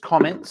questions,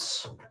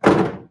 comments,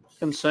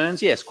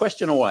 concerns. Yes,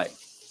 question away.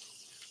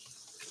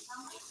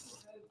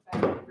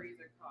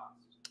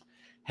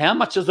 How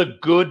much does a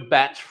good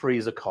batch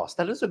freezer cost?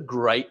 That is a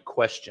great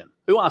question.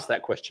 Who asked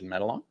that question,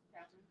 Madeline?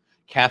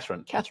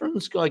 Catherine.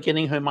 Catherine's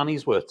getting her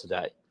money's worth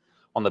today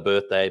on the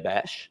birthday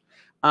bash.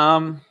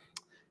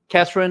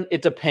 Catherine,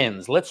 it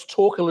depends. Let's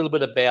talk a little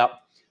bit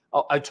about,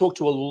 I talk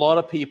to a lot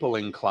of people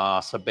in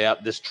class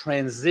about this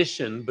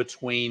transition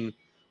between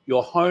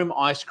your home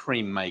ice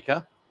cream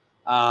maker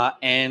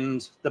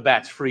and the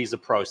batch freezer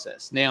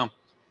process. Now,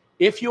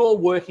 if you're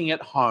working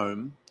at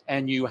home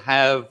and you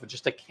have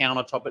just a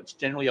countertop, it's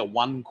generally a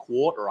 1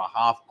 quart or a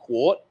half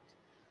quart.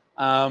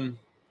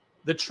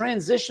 The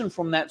transition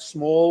from that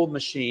small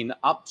machine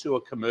up to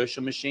a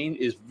commercial machine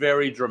is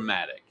very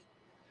dramatic.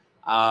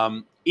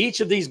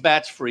 Each of these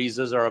batch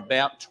freezers are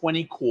about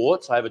 20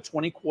 quarts. I have a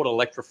 20-quart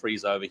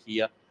electro-freeze over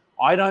here.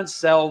 I don't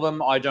sell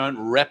them. I don't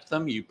rep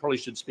them. You probably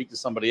should speak to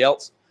somebody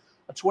else.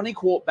 A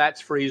 20-quart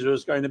batch freezer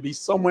is going to be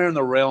somewhere in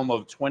the realm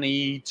of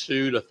 $22,000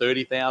 to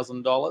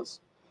 $30,000.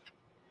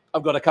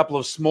 I've got a couple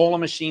of smaller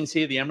machines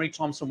here. The Emery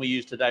Thompson we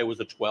used today was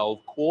a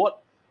 12-quart.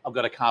 I've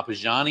got a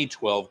Carpigiani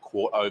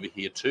 12-quart over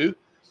here too.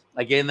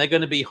 Again, they're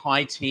going to be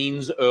high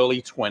teens,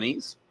 early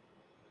 20s.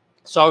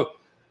 So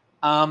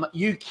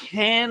you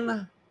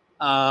can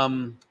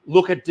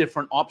look at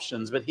different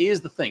options, but here's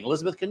the thing.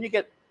 Elizabeth, can you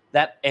get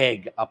that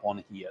egg up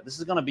on here? This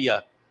is going to be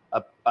a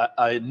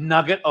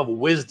nugget of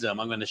wisdom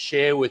I'm going to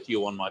share with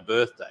you on my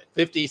birthday.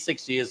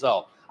 56 years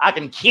old. I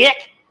can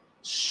kick,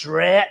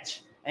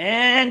 stretch,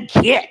 and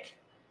kick.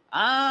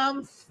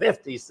 I'm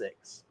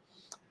 56.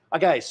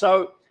 Okay,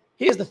 so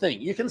here's the thing.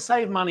 You can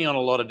save money on a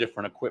lot of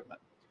different equipment.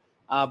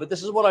 But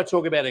this is what I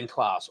talk about in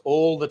class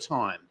all the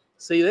time.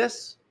 See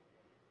this?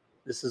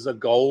 This is a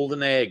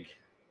golden egg.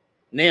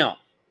 Now,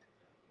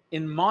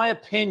 in my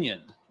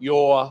opinion,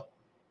 your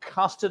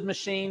custard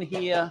machine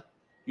here,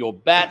 your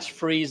batch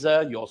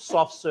freezer, your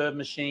soft serve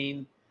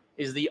machine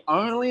is the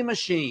only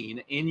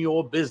machine in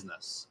your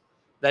business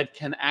that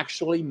can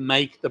actually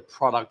make the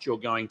product you're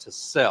going to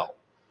sell.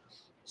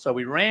 So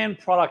we ran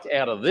product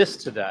out of this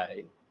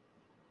today.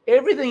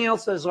 Everything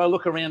else, as I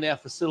look around our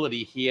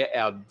facility here,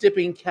 our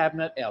dipping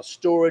cabinet, our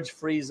storage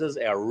freezers,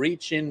 our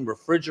reach-in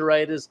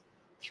refrigerators,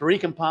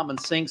 3-compartment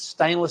sinks,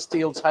 stainless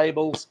steel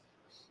tables,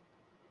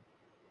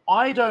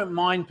 I don't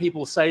mind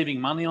people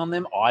saving money on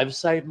them. I've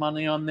saved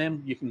money on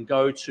them. You can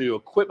go to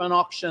equipment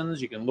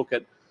auctions. You can look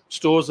at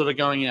stores that are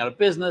going out of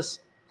business.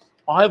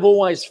 I've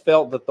always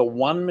felt that the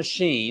one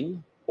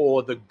machine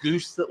or the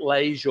goose that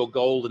lays your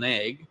golden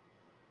egg,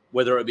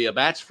 whether it be a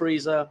batch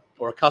freezer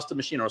or a custom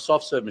machine or a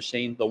soft serve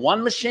machine, the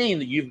one machine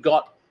that you've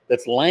got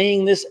that's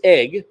laying this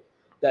egg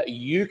that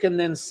you can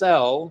then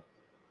sell,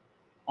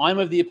 I'm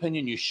of the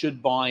opinion you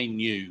should buy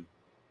new,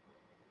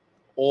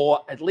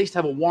 or at least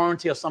have a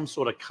warranty or some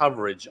sort of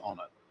coverage on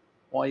it.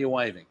 Why are you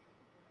waving?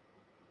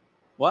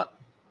 What?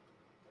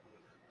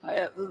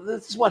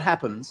 This is what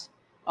happens.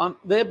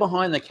 They're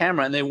behind the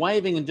camera and they're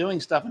waving and doing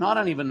stuff, and I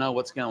don't even know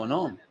what's going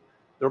on.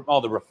 The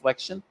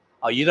reflection.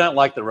 Oh, you don't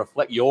like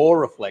your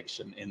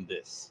reflection in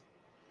this.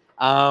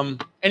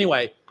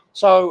 Anyway,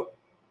 so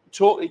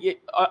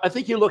I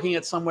think you're looking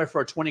at somewhere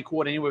for a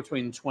 20-quart, anywhere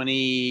between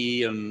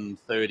 $20,000 and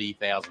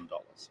 $30,000.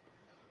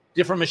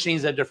 Different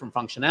machines have different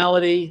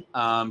functionality.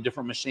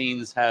 Different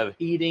machines have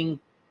heating,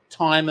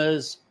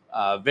 timers,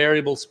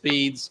 variable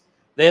speeds.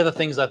 They're the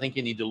things I think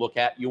you need to look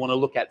at. You want to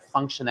look at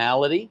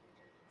functionality,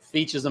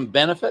 features and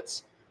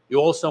benefits. You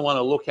also want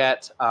to look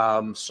at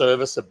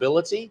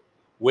serviceability.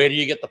 Where do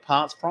you get the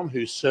parts from?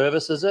 Who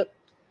services it?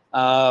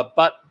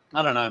 But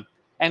I don't know.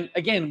 And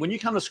again, when you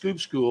come to Scoop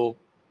School,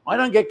 I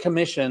don't get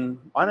commission.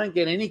 I don't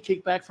get any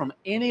kickback from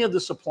any of the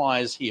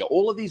suppliers here.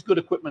 All of these good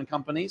equipment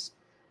companies,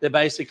 they're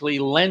basically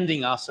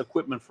lending us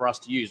equipment for us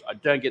to use. I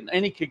don't get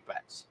any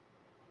kickbacks.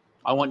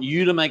 I want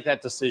you to make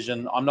that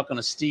decision. I'm not going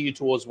to steer you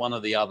towards one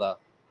or the other.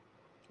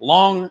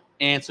 Long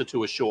answer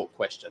to a short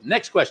question.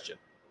 Next question.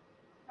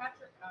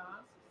 Patrick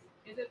asks,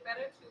 is it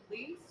better to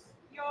lease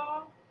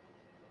your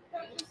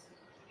purchase?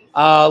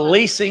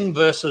 Leasing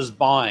versus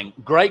buying.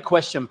 Great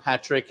question,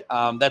 Patrick.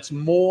 That's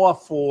more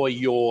for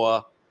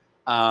your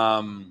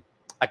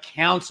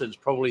accountants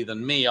probably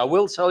than me. I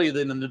will tell you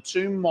that in the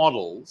two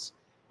models,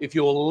 if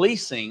you're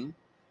leasing,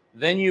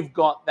 then you've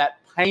got that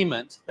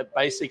payment that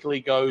basically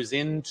goes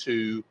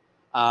into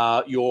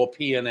your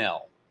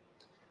P&L.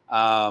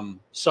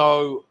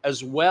 So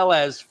as well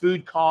as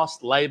food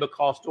cost, labor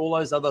cost, all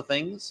those other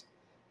things,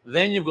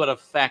 then you've got to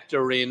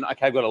factor in,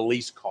 okay, I've got a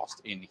lease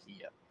cost in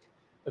here.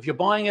 If you're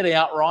buying it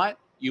outright,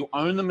 you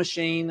own the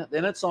machine,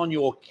 then it's on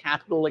your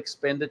capital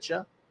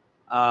expenditure,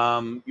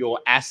 your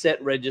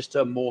asset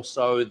register more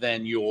so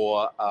than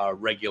your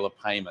regular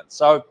payment.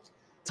 So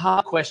it's a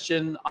hard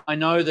question. I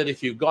know that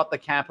if you've got the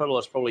capital,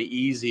 it's probably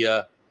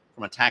easier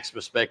from a tax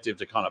perspective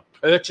to kind of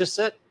purchase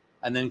it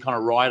and then kind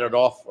of write it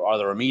off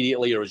either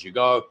immediately or as you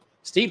go.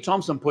 Steve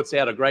Thompson puts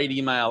out a great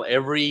email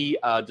every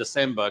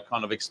December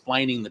kind of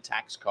explaining the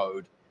tax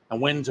code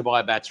and when to buy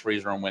a batch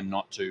freezer and when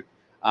not to.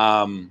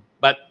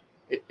 But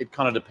it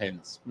kind of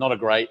depends. Not a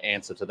great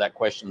answer to that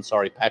question.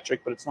 Sorry,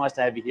 Patrick, but it's nice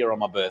to have you here on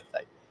my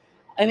birthday.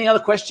 Any other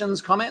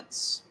questions,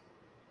 comments?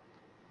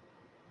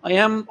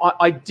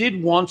 I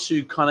did want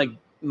to kind of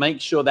make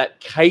sure that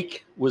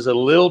cake was a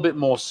little bit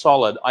more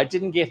solid. I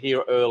didn't get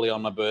here early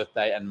on my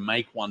birthday and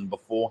make one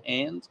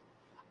beforehand.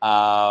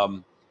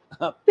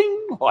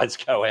 Bing, lights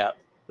go out.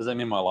 Does that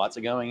mean my lights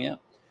are going out?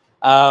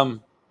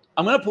 I'm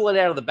going to pull it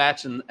out of the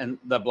batch and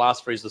the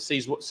blast freezer,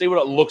 see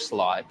what it looks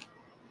like.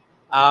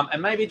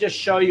 And maybe just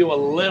show you a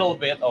little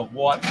bit of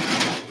what...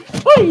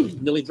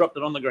 Nearly dropped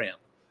it on the ground.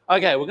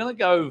 Okay, we're going to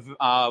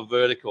go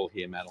vertical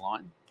here,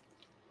 Madeline.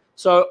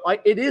 So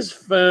it is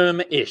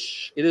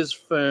firm-ish. It is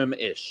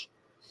firm-ish.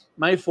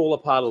 May fall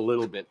apart a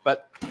little bit.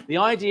 But the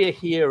idea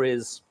here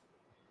is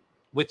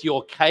with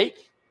your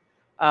cake,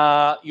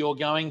 you're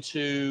going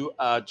to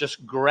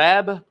just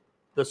grab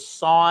the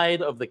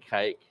side of the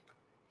cake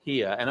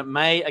here. And it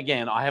may,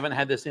 again, I haven't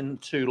had this in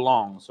too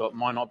long, so it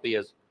might not be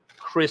as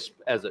crisp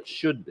as it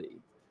should be.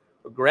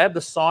 But grab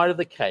the side of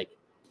the cake,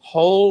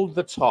 hold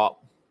the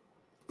top.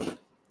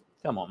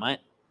 Come on, mate.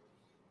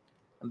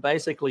 And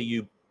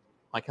basically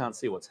I can't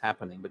see what's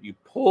happening, but you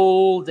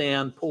pull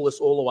down, pull this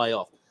all the way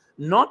off.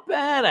 Not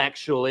bad,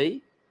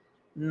 actually.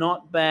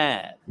 Not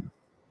bad.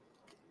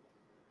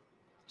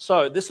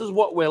 So this is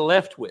what we're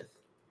left with.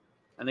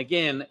 And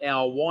again,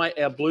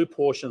 our blue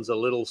portion's a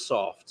little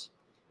soft.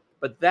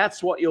 But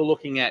that's what you're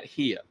looking at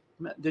here.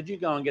 Did you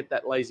go and get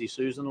that Lazy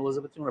Susan,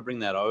 Elizabeth? Do you want to bring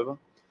that over?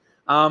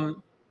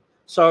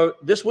 So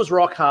this was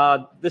rock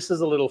hard. This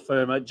is a little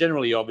firmer.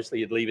 Generally, obviously,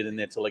 you'd leave it in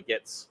there till it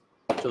gets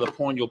to the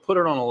point. You'll put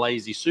it on a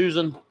Lazy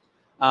Susan.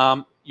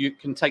 You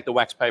can take the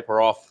wax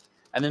paper off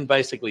and then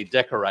basically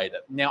decorate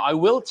it. Now, I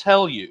will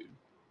tell you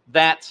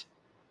that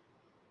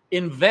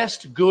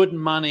invest good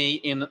money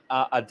in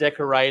a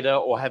decorator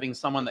or having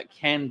someone that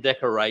can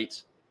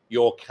decorate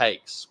your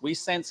cakes. We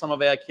sent some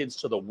of our kids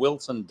to the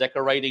Wilson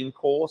decorating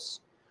course.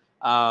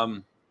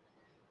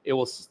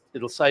 It'll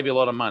save you a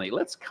lot of money.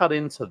 Let's cut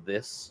into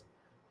this.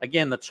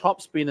 Again, the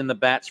top's been in the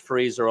batch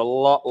freezer a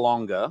lot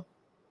longer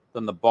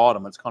than the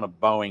bottom. It's kind of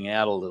bowing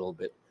out a little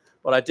bit.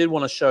 But I did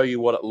want to show you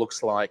what it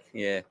looks like.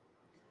 Yeah,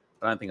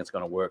 I don't think it's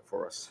going to work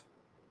for us.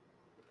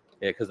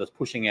 Yeah, because it's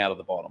pushing out of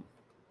the bottom.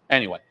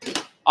 Anyway,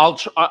 I'll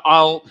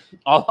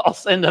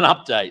send an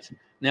update.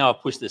 Now I've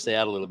pushed this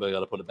out a little bit. I've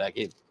got to put it back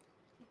in.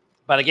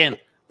 But again,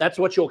 that's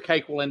what your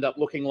cake will end up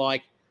looking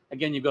like.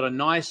 Again, you've got a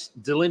nice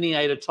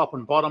delineated top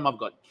and bottom. I've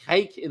got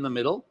cake in the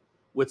middle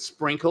with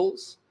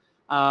sprinkles.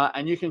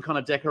 And you can kind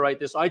of decorate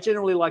this. I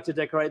generally like to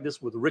decorate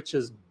this with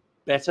Rich's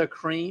Better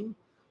Cream,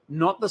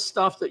 not the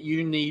stuff that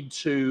you need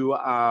to,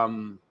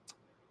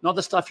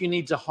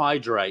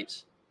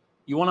 hydrate.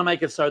 You want to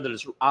make it so that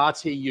it's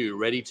RTU,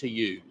 ready to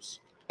use.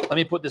 Let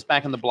me put this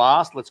back in the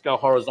blast. Let's go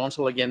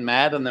horizontal again,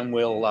 Mad, and then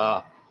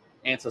we'll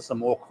answer some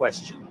more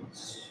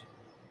questions.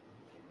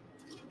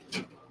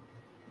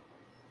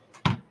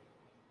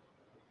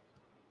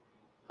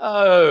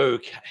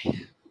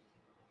 Okay.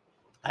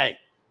 Hey.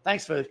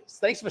 Thanks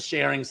for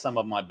sharing some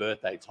of my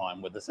birthday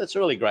time with us. It's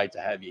really great to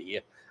have you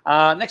here.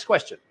 Next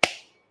question.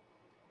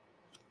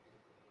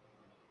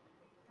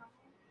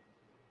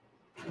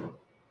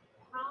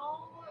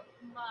 How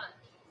much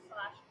 /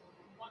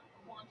 what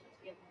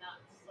quantity of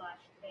nuts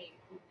 / cake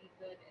would be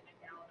good in a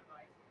gallon of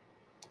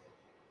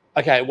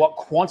ice? Okay, what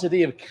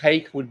quantity of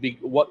cake would be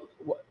what?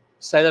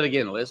 Say that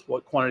again, Liz.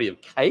 What quantity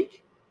of cake?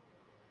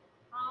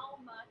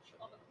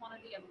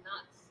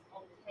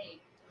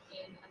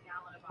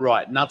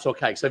 Right, nuts or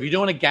cake. So if you're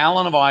doing a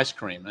gallon of ice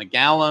cream, a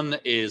gallon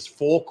is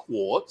 4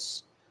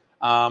 quarts,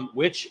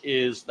 which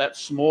is that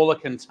smaller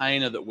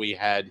container that we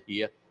had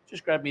here.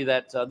 Just grab me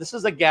that. This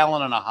is a 1.5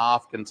 gallon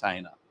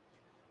container.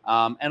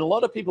 And a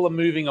lot of people are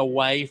moving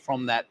away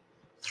from that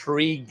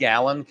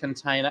 3-gallon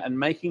container and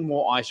making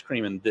more ice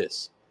cream in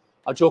this.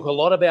 I talk a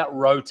lot about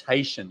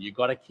rotation. You've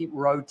got to keep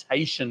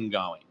rotation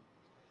going.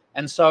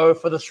 And so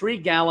for the 3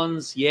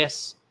 gallons,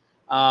 yes,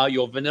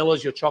 your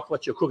vanillas, your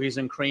chocolates, your cookies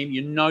and cream,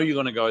 you know you're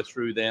going to go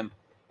through them.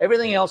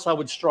 Everything else I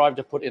would strive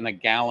to put in a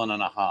 1.5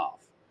 gallons.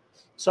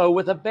 So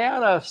with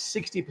about a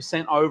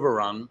 60%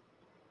 overrun,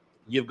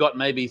 you've got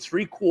maybe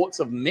 3 quarts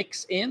of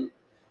mix in,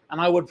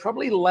 and I would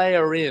probably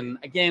layer in,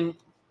 again,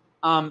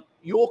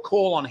 your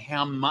call on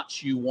how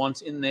much you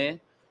want in there.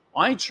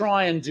 I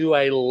try and do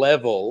a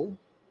level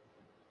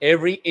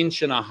every 1.5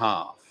 inches.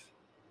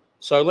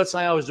 So let's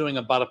say I was doing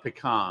a butter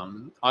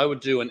pecan. I would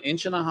do 1.5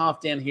 inches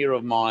down here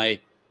of my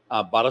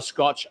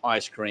butterscotch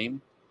ice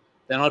cream.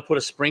 Then I'd put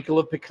a sprinkle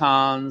of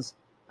pecans,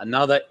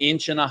 another 1.5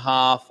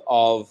 inches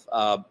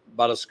of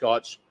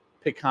butterscotch,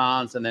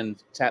 pecans, and then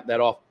tap that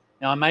off.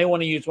 Now, I may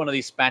want to use one of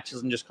these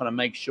spatulas and just kind of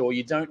make sure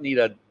you don't need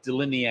a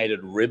delineated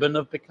ribbon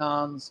of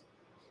pecans.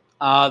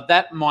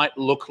 That might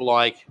look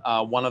like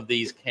one of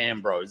these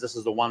Cambros. This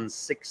is the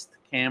 1/6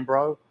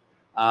 Cambro.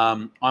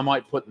 I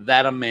might put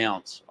that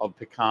amount of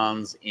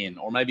pecans in,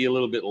 or maybe a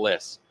little bit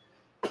less.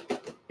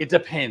 It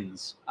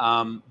depends.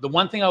 The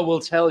one thing I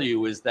will tell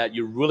you is that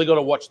you really got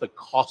to watch the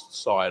cost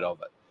side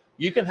of it.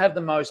 You can have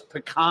the most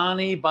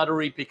pecan-y,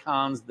 buttery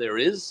pecans there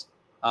is,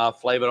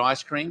 flavored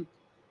ice cream.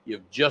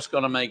 You've just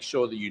got to make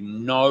sure that you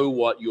know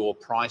what your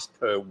price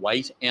per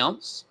weight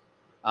ounce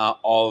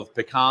of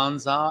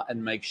pecans are,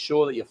 and make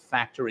sure that you're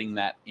factoring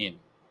that in.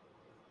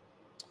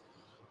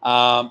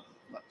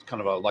 That's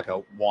kind of like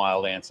a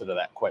wild answer to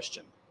that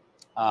question.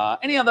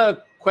 Any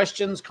other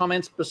questions,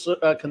 comments,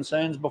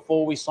 concerns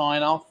before we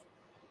sign off?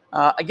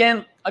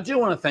 Again, I do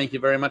want to thank you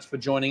very much for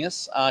joining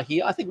us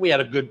here. I think we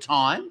had a good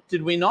time,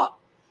 did we not?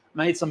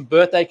 Made some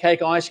birthday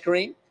cake ice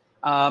cream,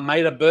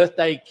 made a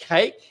birthday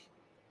cake,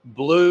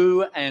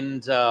 blue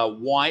and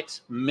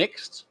white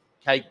mixed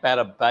cake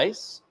batter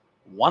base,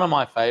 one of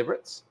my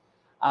favorites.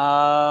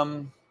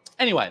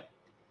 Anyway,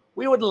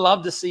 we would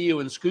love to see you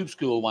in Scoop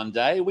School one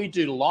day. We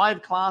do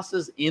live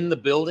classes in the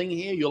building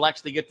here. You'll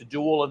actually get to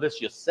do all of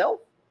this yourself.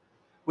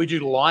 We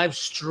do live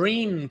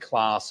stream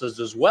classes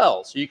as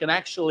well. So you can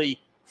actually,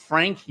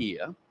 Frank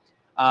here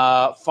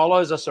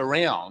follows us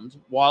around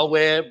while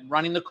we're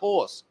running the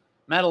course.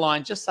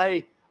 Madeline, just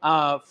say,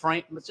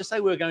 Frank, let's just say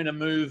we're going to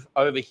move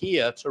over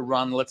here to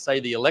run, let's say,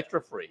 the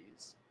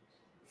Electro-Freeze.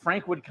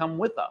 Frank would come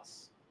with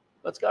us.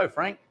 Let's go,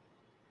 Frank.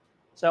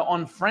 So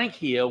on Frank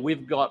here,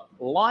 we've got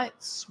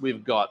lights,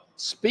 we've got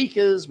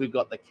speakers, we've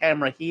got the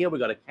camera here, we've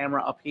got a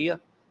camera up here.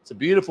 It's a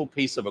beautiful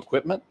piece of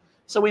equipment.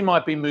 So we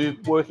might be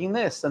working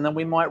this, and then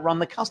we might run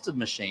the custard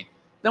machine.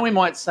 Then we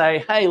might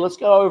say, hey, let's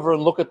go over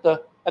and look at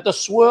the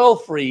swirl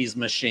freeze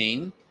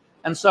machine.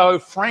 And so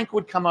Frank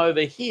would come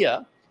over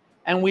here,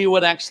 and we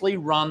would actually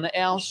run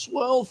our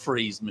swirl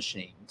freeze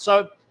machine.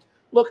 So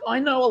look, I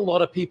know a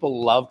lot of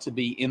people love to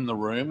be in the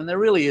room, and there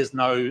really is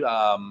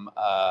no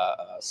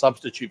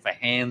substitute for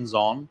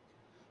hands-on.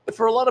 But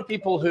for a lot of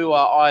people who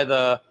are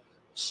either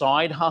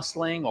side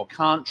hustling or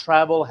can't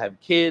travel, have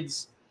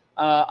kids,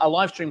 a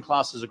live stream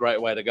class is a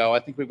great way to go. I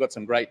think we've got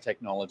some great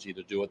technology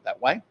to do it that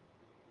way.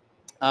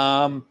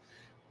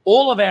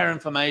 All of our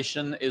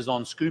information is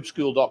on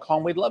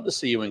scoopschool.com. We'd love to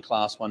see you in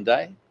class one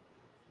day.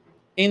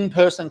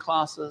 In-person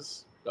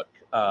classes,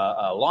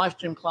 live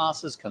stream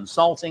classes,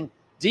 consulting.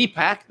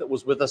 Deepak, that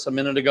was with us a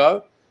minute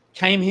ago,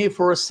 came here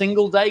for a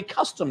single-day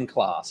custom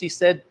class. He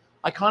said,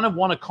 I kind of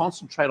want to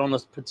concentrate on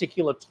this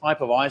particular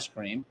type of ice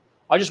cream.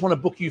 I just want to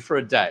book you for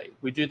a day.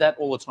 We do that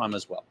all the time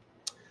as well.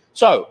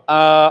 So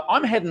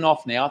I'm heading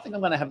off now. I think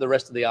I'm going to have the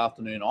rest of the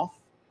afternoon off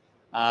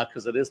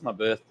because it is my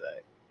birthday.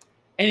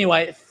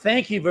 Anyway,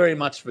 thank you very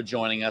much for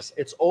joining us.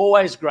 It's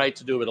always great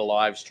to do it a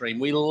live stream.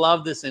 We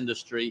love this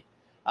industry,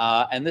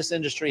 and this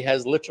industry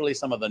has literally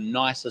some of the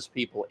nicest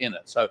people in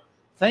it. So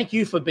thank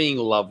you for being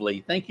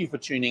lovely. Thank you for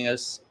tuning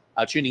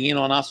in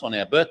on us on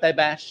our birthday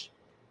bash.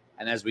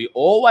 And as we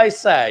always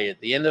say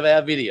at the end of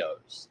our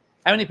videos,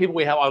 how many people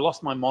we have? I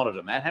lost my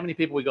monitor, Matt. How many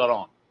people we got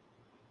on?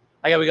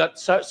 Okay, we got,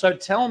 so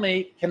tell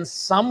me, can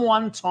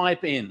someone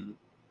type in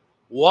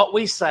what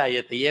we say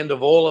at the end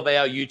of all of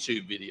our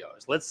YouTube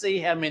videos? Let's see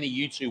how many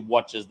YouTube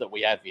watchers that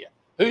we have here.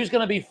 Who's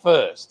going to be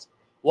first?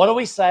 What do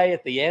we say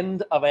at the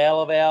end of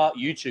all of our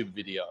YouTube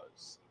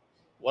videos?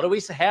 What do we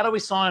say? How do we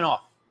sign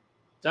off?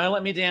 Don't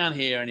let me down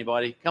here,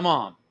 anybody. Come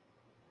on.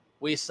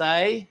 We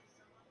say,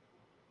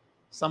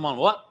 someone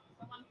what?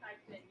 Someone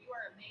typed in, you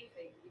are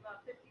amazing. You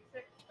got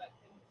 56, but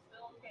can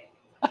still kick.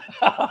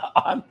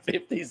 I'm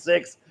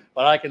 56,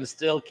 but I can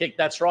still kick.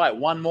 That's right.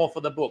 One more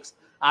for the books.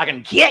 I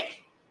can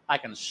kick. I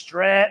can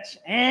stretch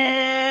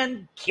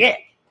and kick.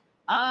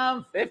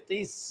 I'm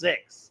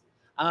 56.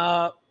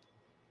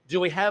 Do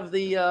we have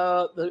the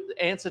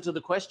answer to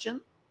the question?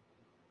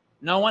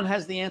 No one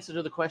has the answer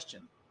to the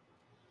question.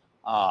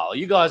 Oh,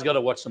 you guys got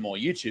to watch some more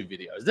YouTube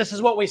videos. This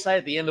is what we say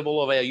at the end of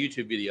all of our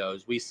YouTube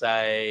videos. We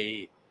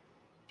say,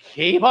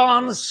 keep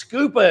on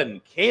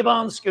scooping. Keep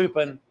on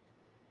scooping.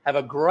 Have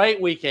a great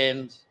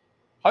weekend.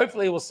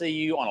 Hopefully we'll see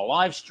you on a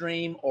live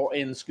stream or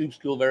in Scoop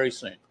School very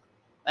soon.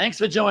 Thanks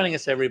for joining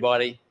us,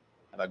 everybody.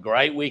 Have a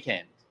great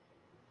weekend.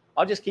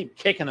 I'll just keep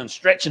kicking and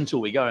stretching until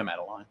we go,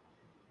 Madeline.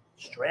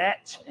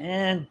 Stretch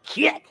and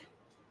kick.